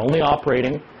judges are only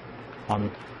operating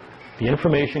on the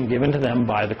information given to them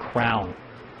by the Crown.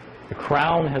 The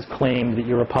Crown has claimed that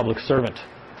you're a public servant.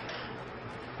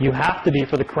 You have to be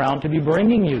for the Crown to be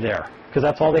bringing you there, because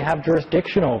that's all they have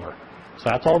jurisdiction over. So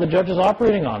that's all the judge is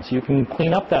operating on. So you can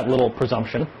clean up that little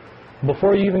presumption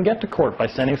before you even get to court by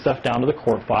sending stuff down to the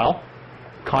court file,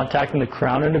 contacting the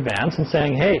Crown in advance and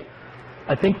saying, hey,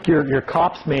 I think your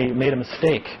cops made a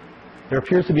mistake. There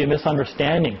appears to be a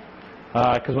misunderstanding,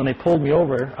 because when they pulled me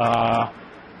over,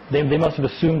 they must have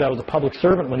assumed I was a public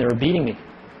servant when they were beating me,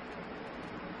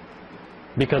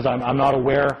 because I'm not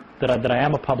aware that I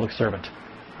am a public servant.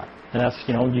 And that's,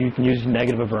 you know, you can use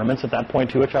negative averments at that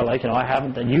point too, which I like. You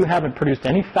know, you haven't produced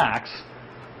any facts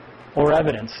or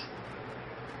evidence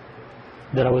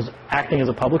that I was acting as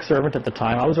a public servant at the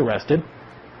time I was arrested,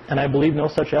 and I believe no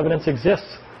such evidence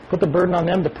exists. Put the burden on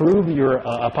them to prove you're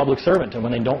a public servant, and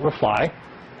when they don't reply,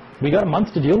 we got a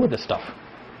month to deal with this stuff.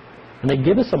 And they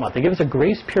give us a month. They give us a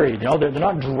grace period. You know, they're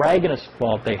not dragging us.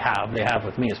 Well, they have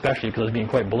with me, especially because I was being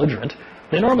quite belligerent.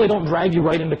 They normally don't drag you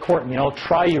right into court and, you know,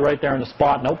 try you right there on the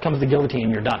spot, and out comes the guillotine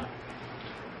and you're done.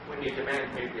 When you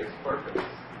demand habeas corpus,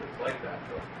 it's like that,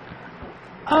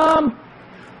 though.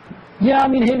 Yeah, I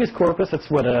mean, habeas corpus, it's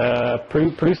what,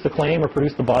 produce the claim or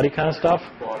produce the body kind of stuff.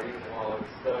 Body, well, it's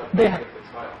the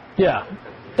file. Yeah,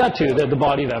 that too, the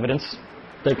body of evidence,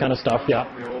 that kind of stuff, yeah.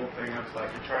 The old thing, it's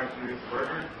like, you're trying to do this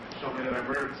murder, show me that I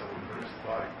murdered someone, produce the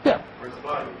body. Yeah. Where's the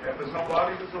body? If there's no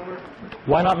body, there's no murder.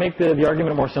 Why not make the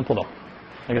argument more simple, though?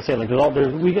 Like I say, like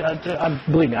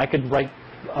believe me, I could write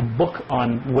a book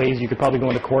on ways you could probably go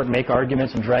into court and make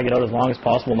arguments and drag it out as long as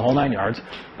possible in the whole 9 yards.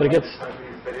 But it gets...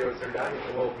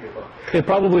 It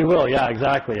probably will, yeah,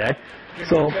 exactly, eh?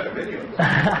 So...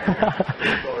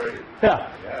 yeah.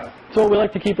 So we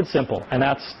like to keep it simple, and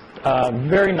that's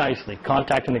very nicely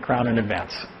contacting the Crown in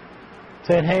advance.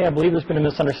 Saying, hey, I believe there's been a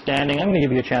misunderstanding. I'm going to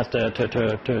give you a chance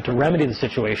to remedy the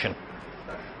situation.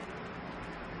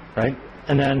 Right?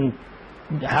 And then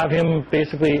have him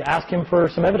basically ask him for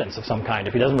some evidence of some kind.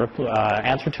 If he doesn't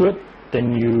answer to it,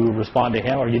 then you respond to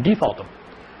him, or you default him.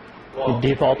 Well, you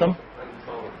default him.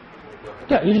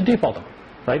 Yeah, you just default him.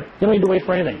 Right? You don't need to wait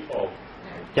for anything. Default.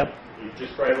 Yep. You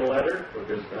just write a letter, or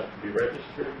does it have to be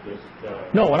registered?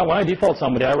 No, when I default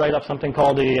somebody, I write up something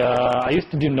called I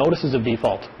used to do notices of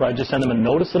default, where I just send them a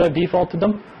notice that I've defaulted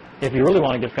them. If you really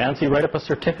want to get fancy, write up a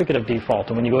certificate of default,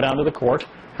 and when you go down to the court,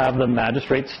 have the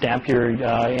magistrate stamp your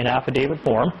in affidavit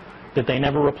form that they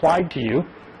never replied to you.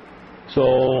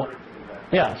 So,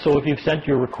 Yeah, so if you've sent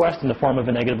your request in the form of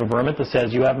a negative averment that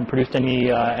says you haven't produced any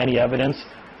evidence,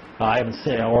 I haven't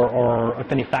seen, or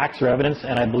if any facts or evidence,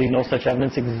 and I believe no such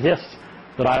evidence exists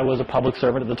that I was a public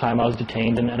servant at the time I was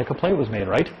detained and a complaint was made,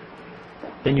 right?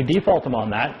 Then you default them on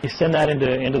that. You send that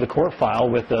into the court file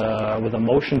with a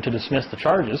motion to dismiss the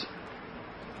charges.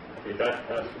 Okay, that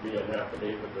has to be an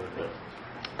affidavit or this?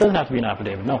 It doesn't have to be an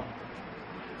affidavit, no.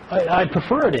 I'd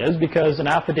prefer it is, because an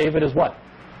affidavit is what?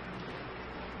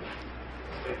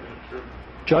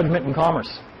 Judgment in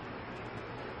commerce.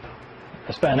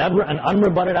 An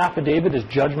unrebutted affidavit is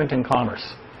judgment in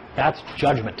commerce. That's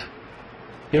judgment.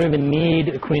 You don't even need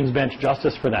a Queen's Bench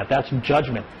justice for that. That's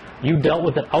judgment. You dealt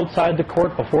with it outside the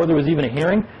court before there was even a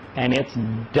hearing, and it's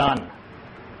done.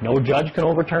 No judge can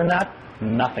overturn that.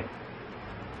 Nothing.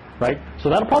 Right? So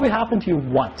that'll probably happen to you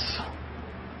once.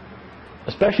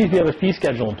 Especially if you have a fee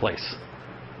schedule in place.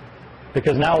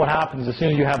 Because now what happens, as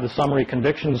soon as you have the summary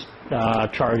convictions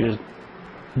charges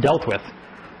dealt with,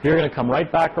 you're going to come right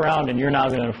back around and you're now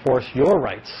going to enforce your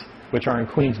rights, which are in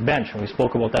Queen's Bench. And we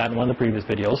spoke about that in one of the previous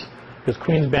videos. Because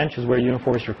Queen's Bench is where you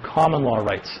enforce your common law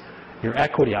rights, your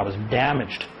equity. I was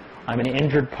damaged. I'm an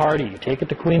injured party. You take it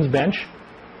to Queen's Bench,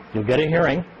 you'll get a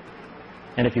hearing,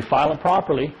 and if you file it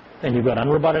properly, and you've got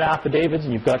unrebutted affidavits,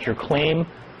 and you've got your claim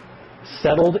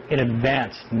settled in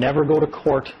advance. Never go to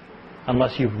court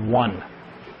unless you've won.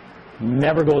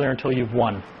 Never go there until you've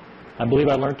won. I believe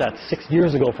I learned that 6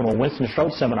 years ago from a Winston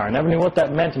Strout seminar. I never knew what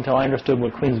that meant until I understood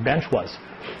what Queen's Bench was.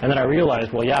 And then I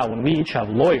realized, well, yeah, when we each have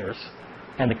lawyers,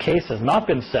 and the case has not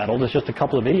been settled, it's just a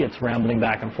couple of idiots rambling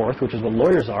back and forth, which is what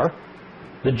lawyers are,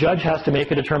 the judge has to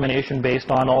make a determination based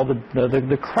on all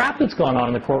the crap that's gone on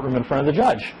in the courtroom in front of the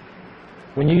judge.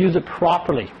 When you use it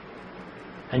properly,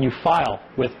 and you file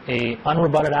with a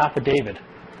unrebutted affidavit,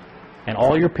 and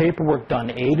all your paperwork done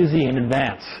A to Z in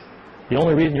advance, the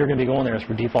only reason you're going to be going there is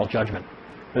for default judgment.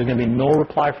 There's going to be no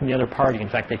reply from the other party. In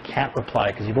fact, they can't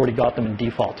reply because you've already got them in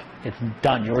default. It's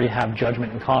done. You already have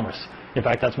judgment in commerce. In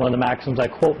fact, that's one of the maxims I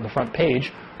quote in the front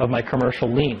page of my commercial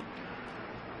lien.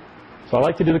 So I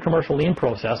like to do the commercial lien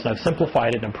process, and I've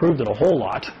simplified it and improved it a whole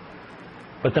lot.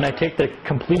 But then I take the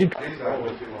completed...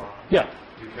 Yeah.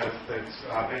 Because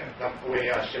that's the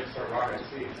way ships are run at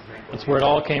sea. That's where it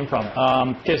all came from.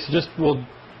 Okay, so we'll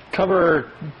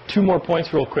cover two more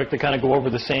points real quick to kind of go over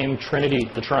the same trinity,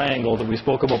 the triangle that we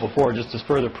spoke about before, just as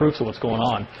further proofs of what's going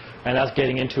on. And that's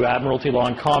getting into admiralty law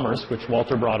and commerce, which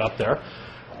Walter brought up there,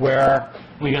 where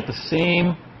we got the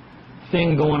same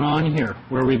thing going on here,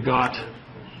 where we've got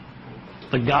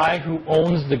the guy who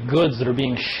owns the goods that are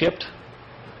being shipped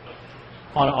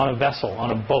on a vessel,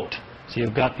 on a boat. So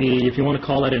you've got if you want to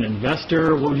call that an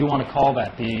investor, what would you want to call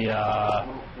that?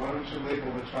 Why don't you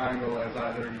label the triangle as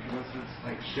either,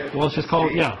 like ship, well, let's just call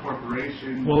it, yeah.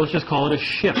 Corporation. Well, let's just call it a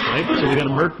ship, right? So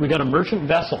we got a merchant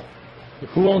vessel.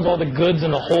 Who owns all the goods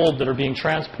in the hold that are being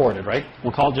transported, right?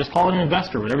 Just call it an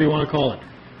investor, whatever you want to call it.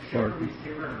 Or,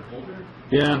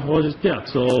 yeah, well,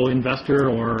 so investor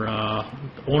or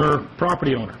owner,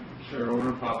 property owner. Sure,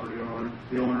 owner, property owner,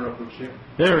 the owner of the ship.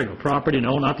 There we go, property,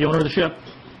 no, not the owner of the ship.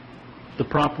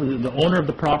 The owner of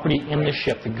the property in the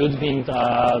ship, the goods being,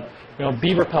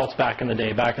 beaver pelts back in the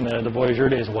day, back in the Voyageur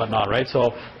days and whatnot, right?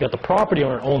 So you got the property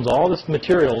owner owns all this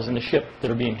materials in the ship that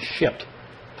are being shipped.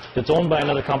 It's owned by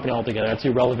another company altogether. That's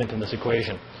irrelevant in this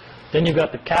equation. Then you've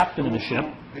got the captain of the ship.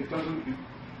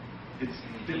 It's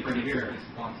different here.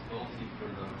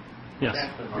 Yes.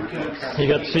 You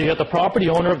got the property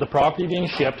owner of the property being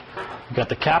shipped. You got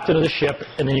the captain of the ship,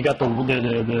 and then you got the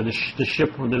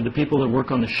ship, the people that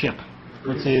work on the ship.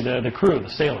 Let's say the crew, the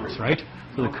sailors, right?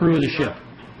 So the crew of the ship.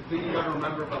 The thing you got to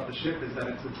remember about the ship is that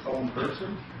it's its own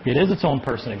person. It is its own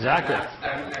person, exactly.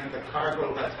 And the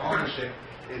cargo that's on the ship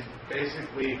is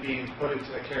basically being put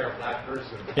into the care of that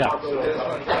person. Yeah.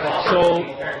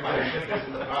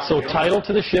 So title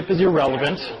to the ship is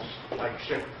irrelevant.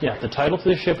 Yeah, the title to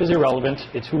the ship is irrelevant.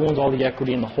 It's who owns all the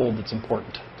equity in the hold that's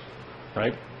important,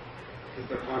 right?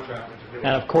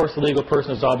 And of course, the legal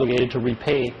person is obligated to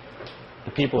repay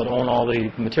the people that own all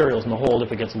the materials in the hold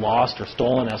if it gets lost or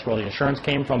stolen. That's where the insurance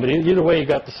came from. But either way, you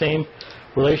got the same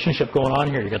relationship going on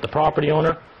here. You got the property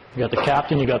owner, you got the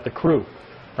captain, you got the crew,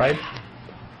 right?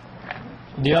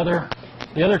 The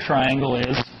other triangle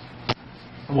is,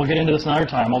 and we'll get into this another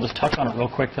time. I'll just touch on it real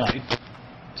quick tonight,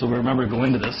 so we remember to go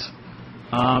into this.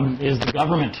 Is the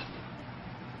government,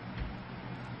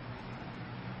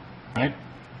 right?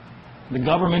 The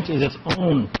government is its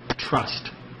own trust.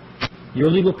 Your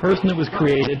legal person that was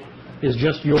created is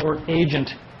just your agent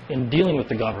in dealing with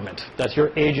the government. That's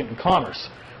your agent in commerce.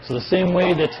 So the same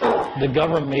way that the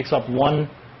government makes up one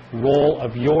role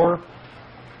of your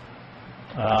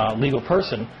legal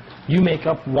person, you make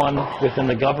up one within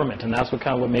the government, and that's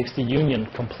what makes the union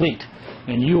complete.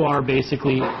 And you are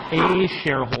basically a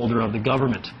shareholder of the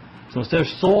government. So instead of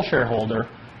sole shareholder,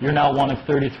 you're now one of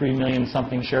 33 million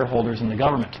something shareholders in the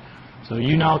government. So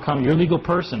you now come, your legal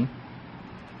person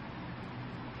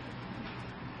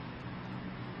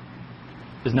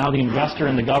is now the investor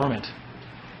in the government.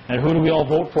 And who do we all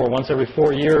vote for once every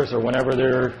 4 years or whenever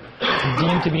they're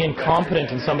deemed to be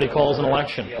incompetent and somebody calls an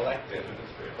election? The elected.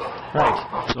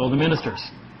 Right. So the ministers.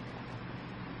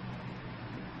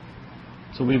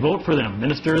 So we vote for them.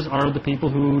 Ministers are the people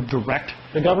who direct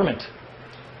the government.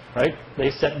 Right? They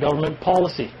set government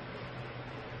policy.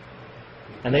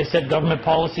 And they set government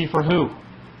policy for who?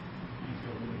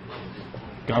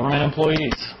 Government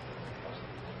employees.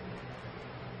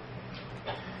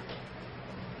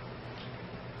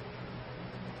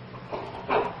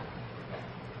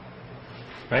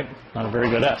 Right? Not a very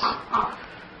good S.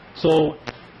 So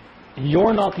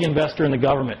you're not the investor in the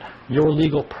government. Your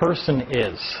legal person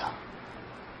is.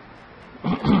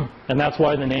 And that's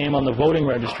why the name on the voting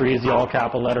registry is the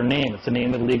all-capital letter name. It's the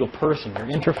name of the legal person, your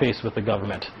interface with the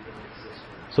government.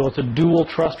 So it's a dual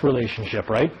trust relationship,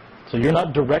 right? So you're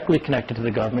not directly connected to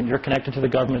the government. You're connected to the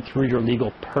government through your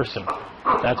legal person.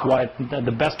 That's why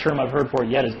the best term I've heard for it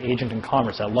yet is agent in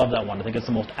commerce. I love that one. I think it's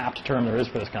the most apt term there is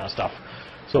for this kind of stuff.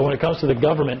 So when it comes to the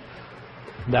government,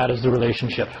 that is the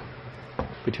relationship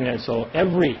between it. So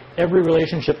every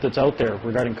relationship that's out there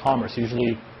regarding commerce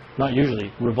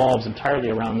revolves entirely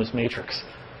around this matrix.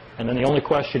 And then the only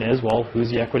question is, well, who's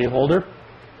the equity holder,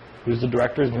 who's the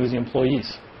directors, and who's the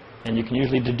employees? And you can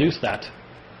usually deduce that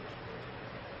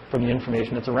from the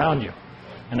information that's around you.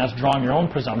 And that's drawing your own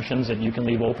presumptions that you can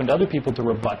leave open to other people to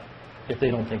rebut if they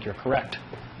don't think you're correct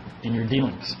in your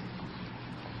dealings.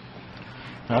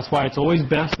 That's why it's always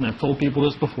best, and I've told people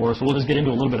this before, so we'll just get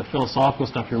into a little bit of philosophical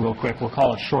stuff here real quick. We'll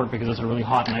call it short because it's a really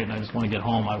hot night and I just want to get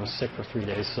home. I was sick for 3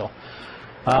 days. So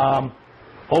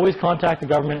always contact the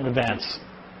government in advance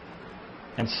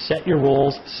and set your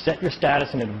roles, set your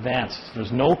status in advance.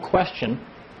 There's no question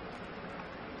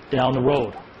down the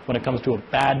road when it comes to a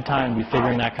bad time to be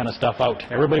figuring that kind of stuff out.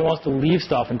 Everybody wants to leave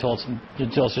stuff until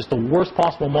it's just the worst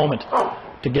possible moment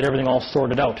to get everything all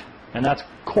sorted out. And that's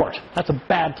court. That's a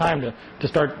bad time to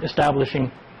start establishing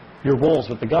your roles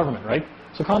with the government, right?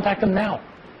 So contact them now.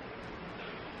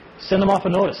 Send them off a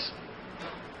notice.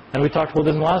 And we talked about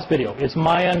this in the last video. It's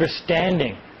my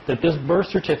understanding that this birth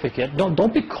certificate,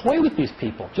 don't be coy with these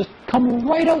people. Just come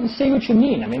right out and say what you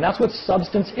mean. I mean, that's what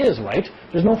substance is, right?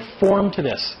 There's no form to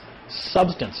this.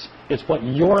 Substance. It's what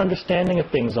your understanding of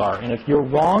things are. And if you're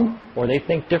wrong or they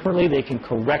think differently, they can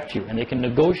correct you and they can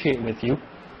negotiate with you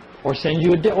or send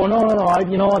you a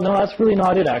no, that's really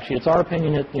not it, actually. It's our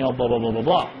opinion that, blah, blah, blah, blah,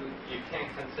 blah. You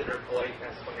can't consider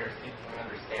politeness when you're seeking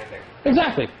understanding.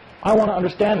 Exactly. I want to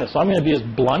understand this, so I'm going to be as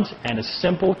blunt and as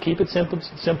simple, keep it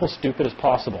simple, stupid as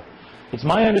possible. It's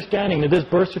my understanding that this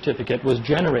birth certificate was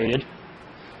generated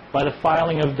by the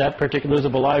filing of that particular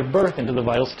of a live birth into the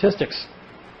vital statistics.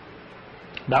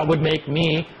 That would make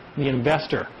me the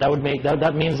investor.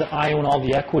 That means that I own all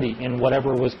the equity in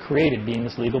whatever was created, being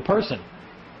this legal person.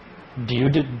 Do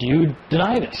you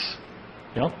deny this?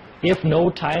 If no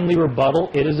timely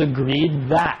rebuttal, it is agreed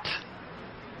that.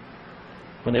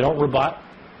 When they don't rebut,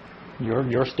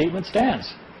 your statement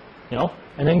stands.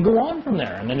 And then go on from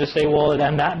there, and then just say, well,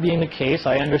 and that being the case,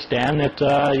 I understand that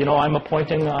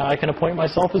I can appoint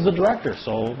myself as the director.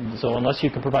 So unless you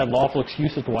can provide lawful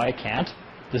excuses to why I can't,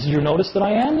 this is your notice that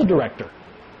I am the director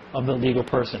of the legal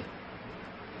person.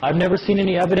 I've never seen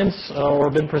any evidence or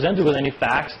been presented with any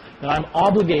facts that I'm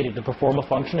obligated to perform a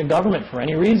function of government for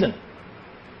any reason.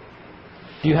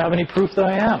 Do you have any proof that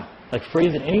I am? Like,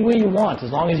 phrase it any way you want,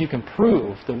 as long as you can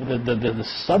prove that the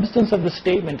substance of the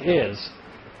statement is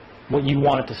what you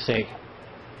want it to say.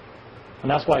 And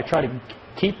that's why I try to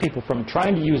keep people from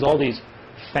trying to use all these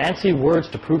fancy words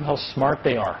to prove how smart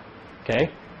they are.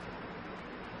 Okay?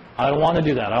 I don't want to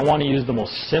do that. I want to use the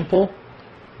most simple,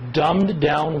 dumbed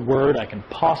down word I can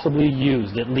possibly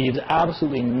use that leaves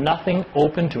absolutely nothing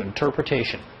open to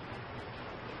interpretation.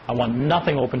 I want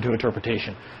nothing open to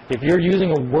interpretation. If you're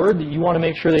using a word that you want to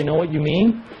make sure they know what you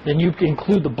mean, then you can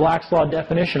include the Black's Law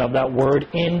definition of that word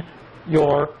in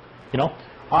your,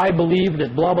 I believe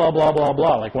that blah, blah, blah, blah,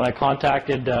 blah. Like when I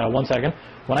contacted,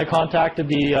 when I contacted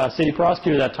the city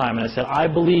prosecutor that time and I said, I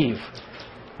believe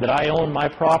that I own my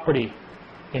property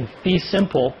in fee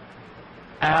simple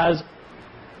as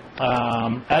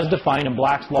defined in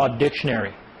Black's Law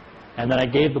Dictionary. And then I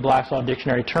gave the Black's Law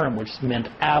Dictionary term, which meant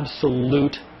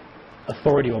absolute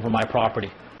authority over my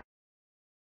property.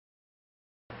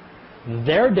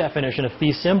 Their definition of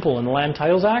fee simple in the Land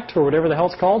Titles Act, or whatever the hell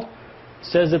it's called,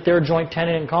 says that they're a joint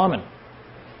tenant in common.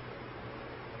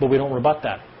 But we don't rebut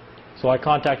that. So I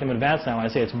contact them in advance now and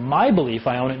I say, it's my belief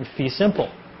I own it in fee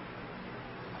simple,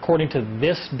 according to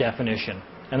this definition.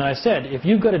 And then I said, if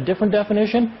you've got a different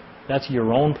definition, that's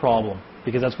your own problem,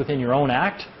 because that's within your own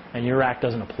act, and your act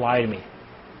doesn't apply to me.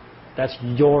 That's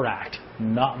your act,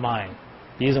 not mine.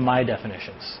 These are my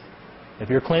definitions. If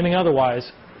you're claiming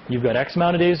otherwise, you've got X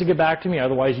amount of days to get back to me,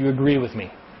 otherwise you agree with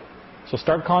me. So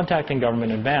start contacting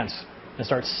government in advance and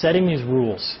start setting these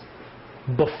rules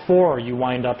before you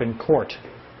wind up in court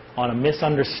on a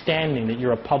misunderstanding that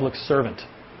you're a public servant.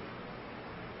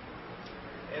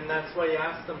 And that's why you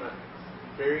asked them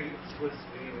very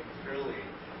explicitly and clearly,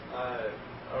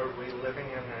 are we living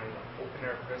in an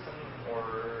open-air prison or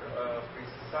a free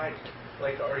society?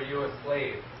 Like, are you a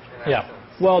slave in essence?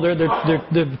 Well, they're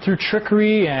through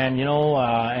trickery and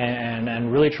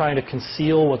and really trying to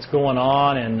conceal what's going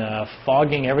on and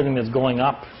fogging everything that's going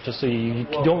up, just so you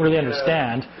don't really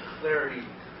understand. Clarity.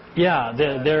 Yeah,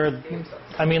 they're.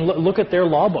 I mean, look at their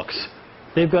law books.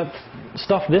 They've got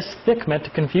stuff this thick meant to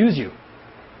confuse you.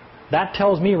 That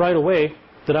tells me right away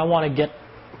that I want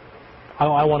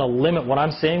to limit what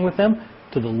I'm saying with them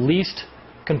to the least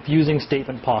confusing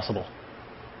statement possible.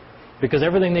 Because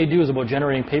everything they do is about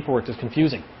generating paperwork that's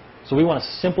confusing. So we want to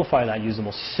simplify that, use the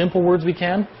most simple words we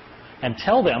can, and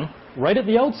tell them right at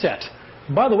the outset,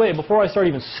 by the way, before I start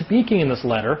even speaking in this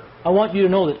letter, I want you to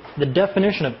know that the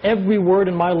definition of every word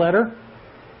in my letter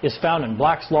is found in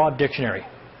Black's Law Dictionary.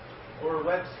 Or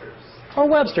Webster's. Or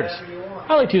Webster's.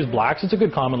 I like to use Black's. It's a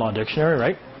good common law dictionary,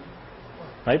 right?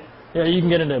 Right? Yeah, you can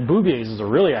get into Bouvier's is a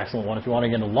really excellent one if you want to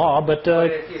get into law, but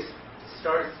if you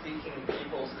start speaking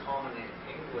people's common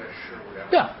English or whatever,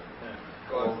 yeah.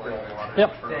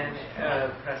 Yep. Then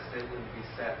precedent would be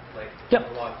set like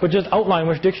Yep. a lot. But just outline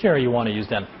which dictionary you want to use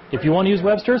then. If you want to use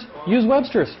Webster's, use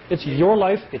Webster's. It's your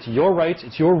life, it's your rights,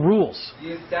 it's your rules.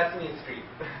 Use Sesame Street.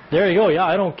 There you go. Yeah,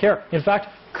 I don't care. In fact,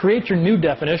 create your new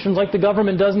definitions like the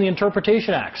government does in the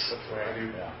Interpretation Acts. That's what I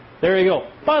do. There you go.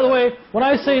 By the way, when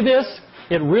I say this,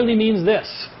 it really means this.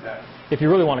 Yeah. If you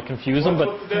really want to confuse them, but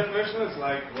What's the definition? It's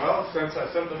like, well, since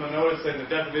I sent them a notice saying the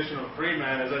definition of a free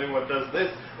man is anyone who does this,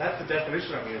 that's the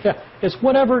definition I'm using. yeah, it's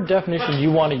whatever definition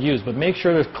you want to use, but make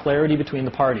sure there's clarity between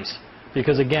the parties.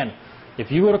 Because again,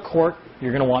 if you go to court,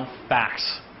 you're going to want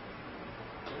facts.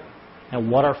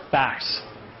 And what are facts?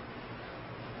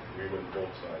 Agreement both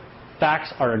sides.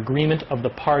 Facts are agreement of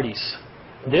the parties.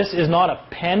 This is not a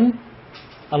pen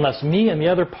unless me and the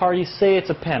other party say it's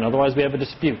a pen. Otherwise, we have a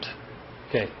dispute.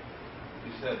 Okay.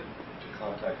 You said to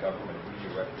contact government. Who do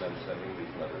you recommend sending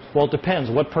these letters? Well, it depends.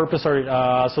 What purpose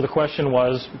are... so the question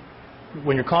was,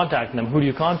 when you're contacting them, who do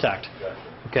you contact? Gotcha.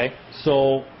 Okay.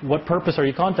 So what purpose are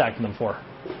you contacting them for?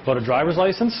 About a driver's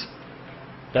license?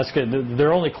 That's good.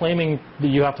 They're only claiming that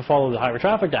you have to follow the Highway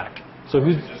Traffic Act. So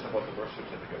who's... It's just about the birth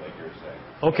certificate, like you're saying.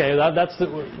 Okay,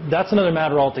 that's another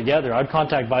matter altogether. I'd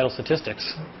contact Vital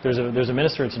Statistics. There's a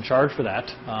minister that's in charge for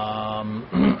that.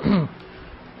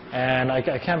 And I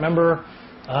can't remember...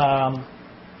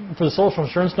 for the social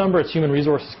insurance number, it's Human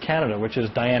Resources Canada, which is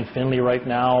Diane Finley right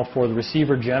now. For the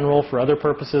Receiver General, for other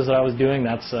purposes that I was doing,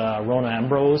 that's Rona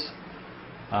Ambrose.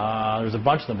 There's a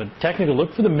bunch of them, but technically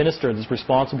look for the minister that's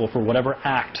responsible for whatever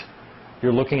act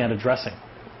you're looking at addressing.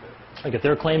 Like if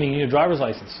they're claiming you need a driver's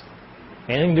license,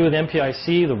 anything to do with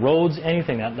MPIC, the roads,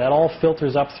 anything, that all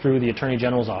filters up through the Attorney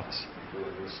General's office.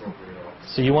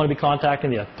 So you want to be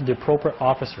contacting the appropriate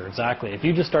officer, exactly. If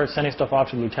you just start sending stuff off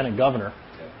to the Lieutenant Governor,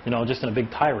 you know, just in a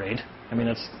big tirade, I mean,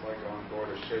 it's...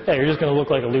 Yeah, you're just going to look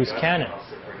like a loose cannon.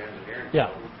 Yeah,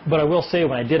 but I will say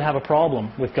when I did have a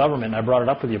problem with government, I brought it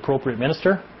up with the appropriate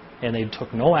minister, and they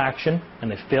took no action, and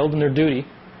they failed in their duty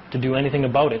to do anything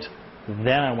about it.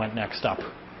 Then I went next up.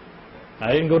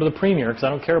 I didn't go to the Premier, because I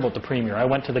don't care about the Premier. I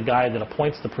went to the guy that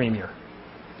appoints the Premier.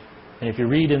 And if you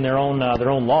read in their own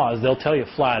laws, they'll tell you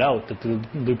flat out that the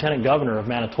Lieutenant Governor of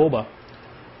Manitoba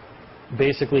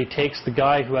basically takes the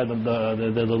guy who had the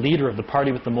leader of the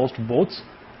party with the most votes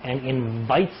and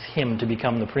invites him to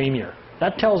become the Premier.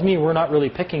 That tells me we're not really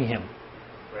picking him.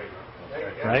 Right.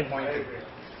 Right? I agree.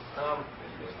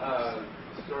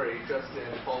 Sorry, just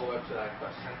in follow-up to that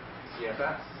question,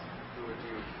 CFS, who would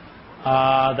you...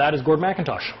 That is Gord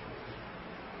McIntosh.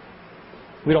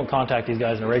 We don't contact these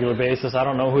guys on a regular basis. I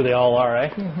don't know who they all are, eh?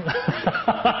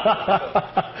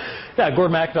 Yeah,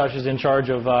 Gord McIntosh is in charge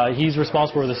of, he's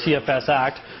responsible for the CFS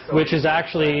Act, which is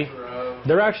actually,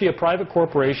 they're actually a private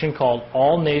corporation called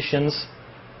All Nations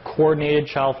Coordinated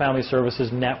Child Family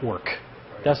Services Network.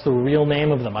 That's the real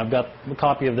name of them. I've got a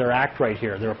copy of their act right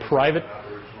here. They're a private...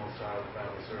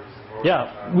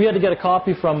 Yeah, we had to get a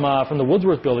copy from the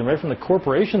Woodsworth building, right from the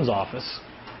corporation's office.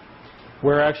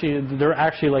 where they're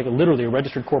actually like literally a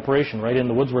registered corporation right in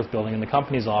the Woodsworth building in the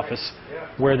company's office,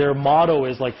 where their motto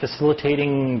is like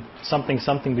facilitating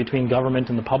something between government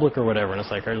and the public or whatever. And it's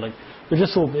like they're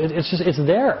just so it's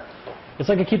there. It's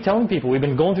like I keep telling people, we've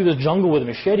been going through this jungle with a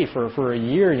machete for a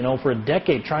year, for a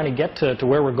decade, trying to get to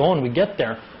where we're going. We get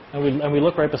there, and we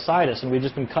look right beside us, and we've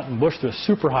just been cutting bush through a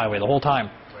superhighway the whole time.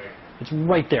 It's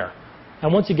right there.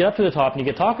 And once you get up to the top and you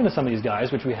get talking to some of these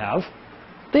guys, which we have,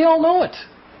 they all know it.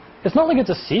 It's not like it's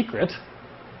a secret,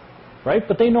 right?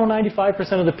 But they know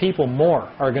 95% of the people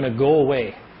more are going to go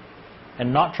away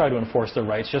and not try to enforce their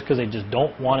rights just because they just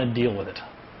don't want to deal with it.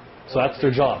 So that's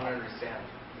their job.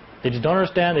 They just don't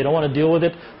understand. They don't want to deal with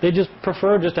it. They just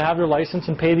prefer just to have their license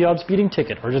and pay the odd speeding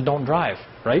ticket or just don't drive,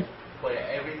 right? But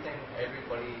everybody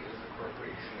is a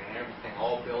corporation and everything,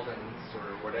 all buildings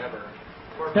or whatever,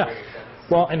 corporations. Yeah.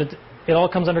 Well, and it all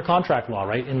comes under contract law,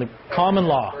 right? In the common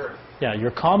law. Yeah,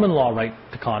 your common law right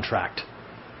to contract.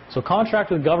 So contract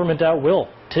with government at will.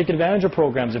 Take advantage of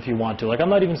programs if you want to. Like, I'm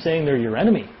not even saying they're your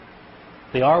enemy.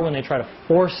 They are when they try to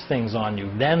force things on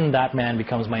you. Then that man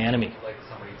becomes my enemy. Like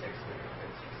somebody takes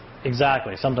pictures.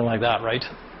 Exactly, something like that, right?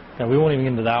 Yeah, we won't even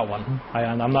get into that one.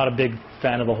 I'm not a big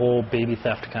fan of the whole baby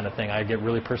theft kind of thing. I get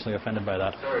really personally offended by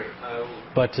that. Sorry.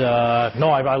 But no,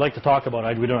 I like to talk about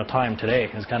it. We don't have time today.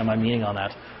 Is kind of my meaning on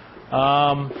that.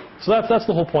 So that's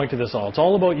the whole point of this all. It's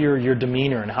all about your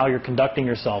demeanor and how you're conducting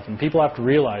yourself. And people have to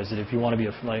realize that if you want to be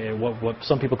what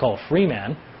some people call a free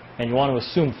man, and you want to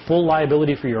assume full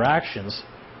liability for your actions,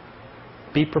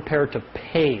 be prepared to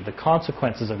pay the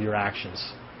consequences of your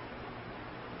actions.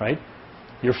 Right?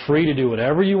 You're free to do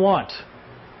whatever you want,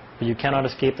 but you cannot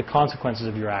escape the consequences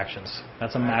of your actions.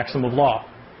 That's a maxim of law.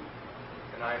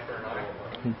 An eye for an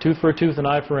eye. Tooth for a tooth, an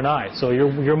eye for an eye. So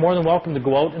you're more than welcome to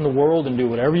go out in the world and do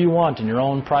whatever you want in your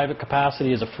own private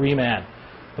capacity as a free man.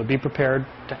 But be prepared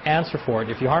to answer for it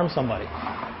if you harm somebody.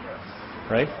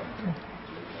 Right?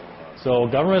 So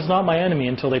government is not my enemy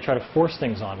until they try to force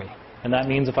things on me. And that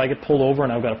means if I get pulled over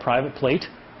and I've got a private plate,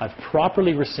 I've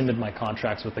properly rescinded my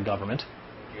contracts with the government.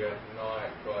 You have not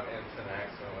got into an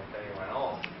accident with anyone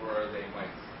else where they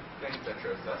might think that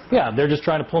you're a suspect. Yeah, they're just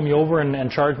trying to pull me over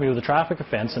and charge me with a traffic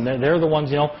offense, and they're the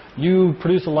ones, you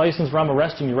produce a license where I'm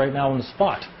arresting you right now on the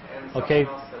spot. Okay?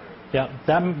 Yeah,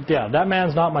 that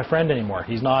man's not my friend anymore.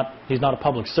 He's not a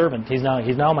public servant. He's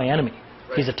now my enemy.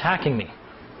 Right. He's attacking me.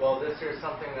 Well, this here's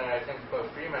something that I think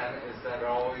about free men is that they're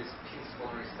always peaceful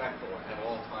and respectful at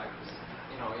all times.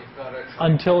 You've got to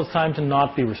until it's time to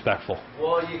not be respectful.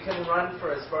 Well, you can run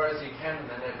for as far as you can, and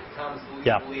then it becomes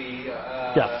legally...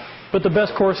 Yeah. But the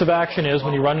best course of action is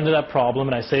when you run into that problem,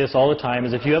 and I say this all the time,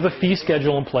 is if you have a fee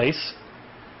schedule in place,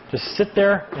 just sit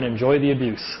there and enjoy the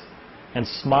abuse and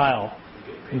smile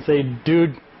and say,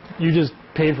 dude, you just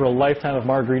paid for a lifetime of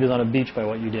margaritas on a beach by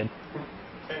what you did.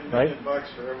 Right?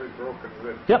 $10 for every broken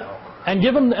rib. Yep. And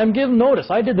give them notice.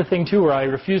 I did the thing too where I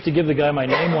refused to give the guy my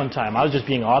name one time. I was just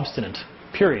being obstinate.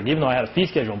 Period. Even though I had a fee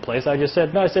schedule in place, I just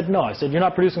said no. I said you're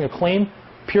not producing a claim.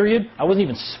 Period. I wasn't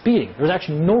even speeding. There was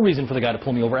actually no reason for the guy to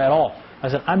pull me over at all. I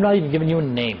said I'm not even giving you a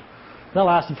name. And that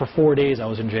lasted for 4 days. I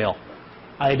was in jail.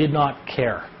 I did not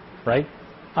care. Right?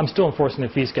 I'm still enforcing the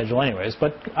fee schedule anyways.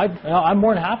 But I'm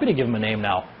more than happy to give him a name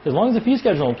now. As long as the fee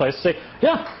schedule in place, say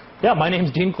yeah, my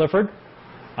name's Dean Clifford.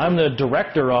 I'm the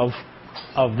director of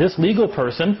this legal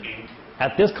person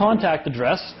at this contact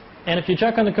address. And if you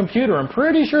check on the computer, I'm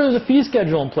pretty sure there's a fee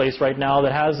schedule in place right now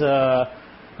that has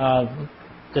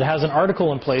an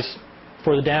article in place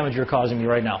for the damage you're causing me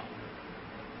right now.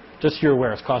 Just so you're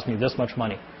aware, it's costing me this much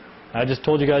money. I just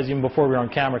told you guys even before we were on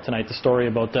camera tonight the story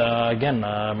about,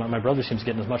 my brother seems to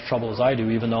get in as much trouble as I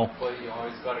do, even though... Well, you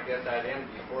always got to get that in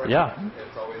before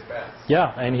it's always best.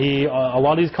 Yeah, and a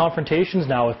lot of these confrontations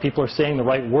now, if people are saying the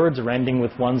right words, are ending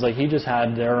with ones like he just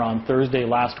had there on Thursday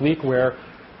last week where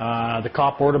the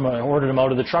cop ordered him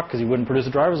out of the truck because he wouldn't produce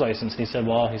a driver's license. And he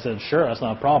said, sure, that's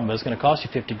not a problem, but it's going to cost you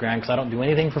 50 grand because I don't do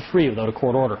anything for free without a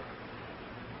court order.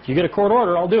 If you get a court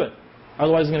order, I'll do it.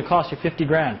 Otherwise, it's going to cost you 50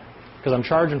 grand because I'm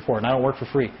charging for it and I don't work for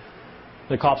free.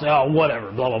 The cop's like, oh,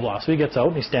 whatever, blah, blah, blah. So he gets out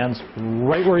and he stands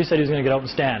right where he said he was going to get out and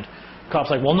stand. The cop's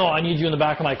like, well, no, I need you in the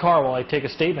back of my car while I take a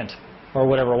statement or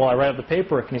whatever, while I write up the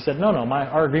paperwork. And he said, no,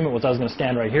 our agreement was I was going to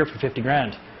stand right here for 50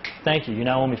 grand. Thank you. You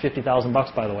now owe me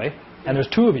 $50,000, by the way. And there's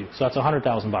 2 of you, so that's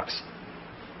 $100,000.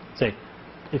 Say,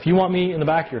 if you want me in the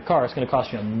back of your car, it's going to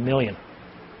cost you $1 million.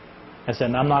 I said,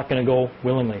 and I'm not going to go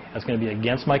willingly. That's going to be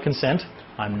against my consent.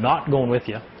 I'm not going with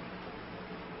you.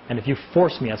 And if you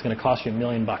force me, that's going to cost you $1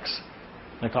 million. And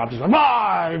the cop just went,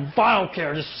 I don't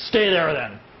care. Just stay there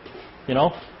then.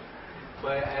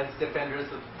 But as defenders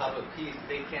of public peace,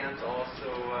 they can't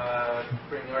also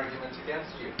bring arguments against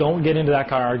you. Don't get into that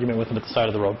kind of argument with them at the side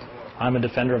of the road. I'm a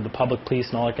defender of the public peace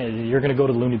and all that kind of, you're going to go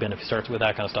to the loony bin if you start with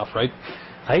that kind of stuff, right?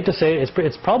 I hate to say it,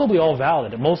 it's probably all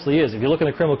valid. It mostly is. If you look in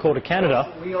the Criminal Code of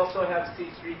Canada... We also have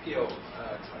C-3PO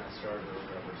transfer or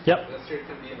whatever. Yep. There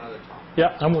could be another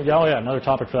topic. Yeah, another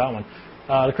topic for that one.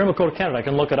 The Criminal Code of Canada, I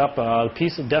can look it up.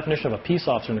 The definition of a peace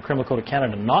officer in the Criminal Code of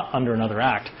Canada, not under another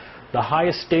act. The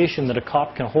highest station that a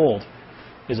cop can hold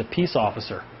is a peace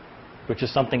officer, which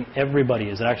is something everybody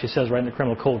is. It actually says right in the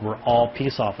Criminal Code, we're all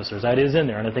peace officers. That is in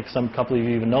there, and I think a couple of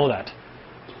you even know that.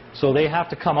 So they have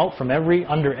to come out from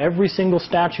under every single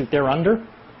statute they're under,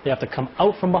 they have to come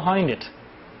out from behind it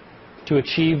to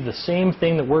achieve the same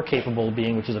thing that we're capable of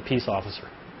being, which is a peace officer.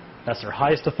 That's their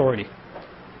highest authority.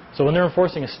 So when they're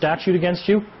enforcing a statute against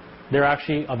you, they're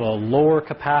actually of a lower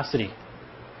capacity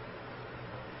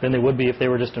than they would be if they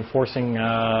were just enforcing,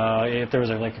 if there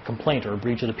was like a complaint or a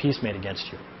breach of the peace made against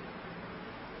you.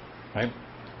 Right?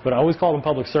 But I always call them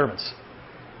public servants.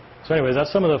 So anyways,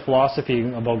 that's some of the philosophy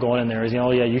about going in there is, yeah,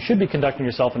 you should be conducting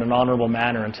yourself in an honorable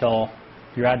manner until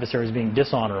your adversary is being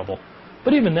dishonorable.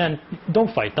 But even then,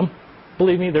 don't fight them.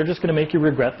 Believe me, they're just going to make you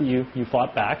regret that you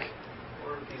fought back.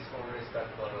 Or peaceful and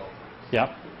respectful at all times. Yep.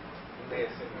 And they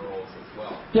assume the roles as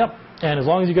well. Yep. And as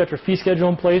long as you got your fee schedule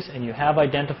in place and you have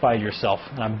identified yourself,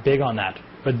 and I'm big on that,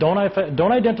 but don't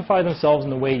identify themselves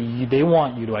in the way they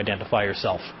want you to identify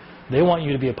yourself. They want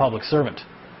you to be a public servant.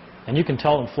 And you can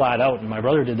tell them flat out. And my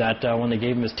brother did that when they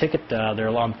gave him his ticket there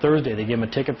on Thursday. They gave him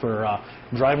a ticket for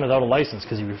driving without a license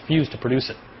because he refused to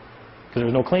produce it. Because there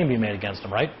was no claim being made against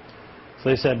him, right? So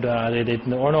they said,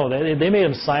 they made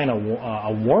him sign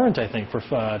a warrant, I think,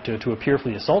 to appear for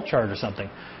the assault charge or something.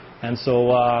 And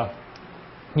so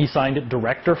he signed it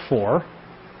Director 4,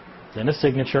 then a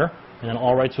signature, and then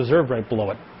all rights reserved right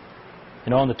below it.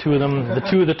 And the two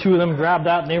of them grabbed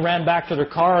that and they ran back to their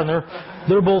car and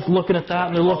they're both looking at that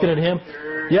and they're looking at him.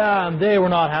 Yeah, and they were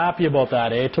not happy about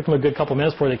that. It took them a good couple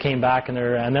minutes before they came back and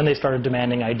then they started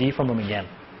demanding ID from him again.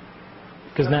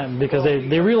 Because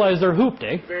they realized they're hooped,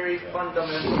 Very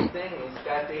fundamental things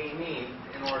that they need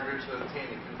in order to obtain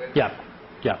a conviction.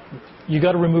 Yeah. You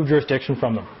got to remove jurisdiction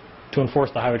from them to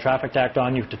enforce the Highway Traffic Act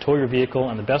on you, to tow your vehicle,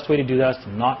 and the best way to do that is to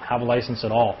not have a license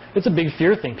at all. It's a big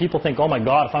fear thing. People think, oh my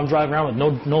God, if I'm driving around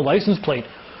with no license plate,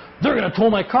 they're going to tow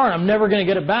my car and I'm never going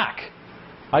to get it back.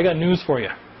 I got news for you,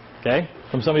 okay,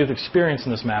 from somebody with experience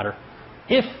in this matter.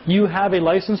 If you have a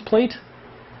license plate,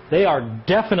 they are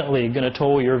definitely going to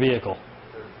tow your vehicle.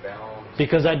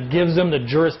 Because that gives them the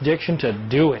jurisdiction to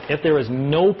do it. If there is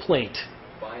no plate,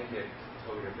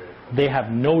 they have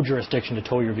no jurisdiction to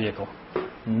tow your vehicle.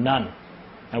 None.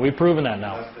 And we've proven that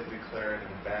now. Unless they declare it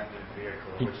an abandoned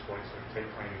vehicle, at which point they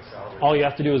claim salvage. All you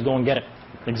have to do is go and get it.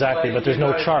 Exactly, but there's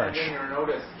no charge. Your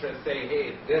notice to say,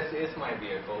 hey, this is my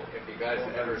vehicle. If you guys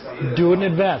ever see this, do it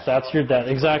in advance.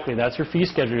 Exactly. That's your fee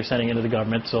schedule you're sending into the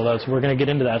government. So we're going to get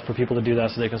into that for people to do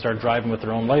that so they can start driving with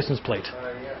their own license plate.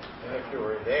 Yeah. And if you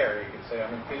were there, you could say,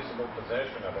 I'm in peaceable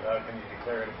possession of it. How can you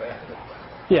declare it abandoned?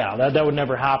 Yeah, that would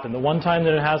never happen. The one time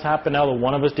that it has happened now, that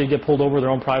one of us did get pulled over with their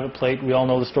own private plate. We all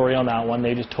know the story on that one.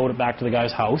 They just towed it back to the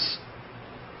guy's house.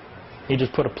 He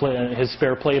just put his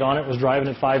spare plate on it, was driving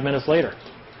it 5 minutes later.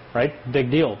 Right?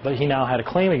 Big deal. But he now had a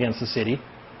claim against the city,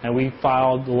 and we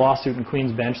filed the lawsuit in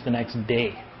Queen's Bench the next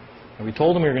day. And we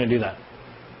told them we were going to do that.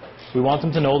 We want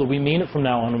them to know that we mean it from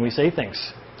now on when we say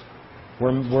things.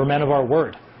 We're men of our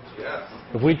word. Yes.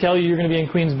 If we tell you you're going to be in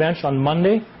Queen's Bench on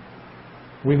Monday,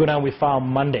 we go down, we file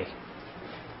Monday.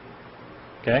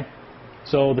 Okay?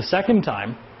 So the second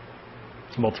time,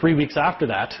 about 3 weeks after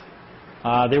that,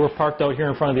 they were parked out here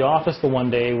in front of the office the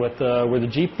one day with where the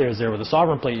Jeep is there with the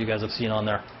Sovereign plate you guys have seen on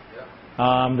there.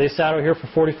 Yeah. They sat out here for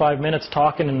 45 minutes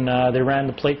talking, and they ran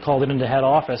the plate, called it into head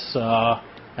office,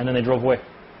 and then they drove away.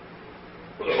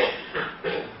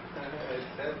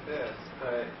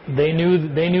 They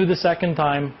knew the second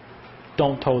time,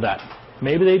 don't tow that.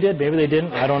 Maybe they did, maybe they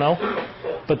didn't, I don't know.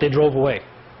 But they drove away.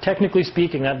 Technically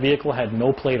speaking, that vehicle had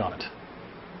no plate on it.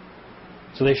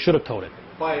 So they should have towed it,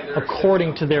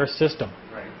 according to their system.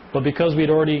 Right. But because we'd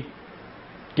already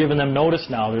given them notice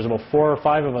now, there's about 4 or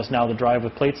 5 of us now that drive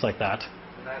with plates like that.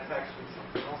 And that's actually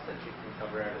something else that you can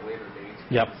cover at a later date.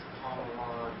 Yep. Common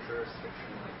law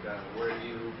jurisdiction like that,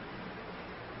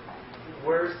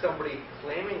 where somebody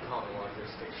claiming common law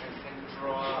jurisdiction can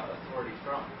draw authority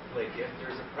from. Like if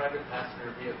there's a private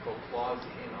passenger vehicle clause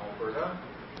in Alberta,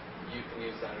 you can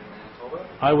use that in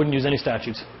Manitoba. I wouldn't use any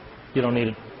statutes. You don't need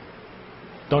it.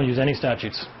 Don't use any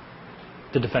statutes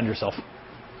to defend yourself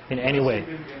in any way.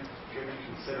 Given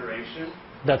consideration.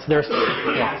 That's their.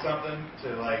 Something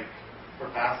to like for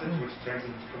passage, which turns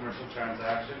into commercial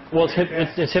transaction. Well,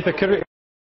 it's hypocritical.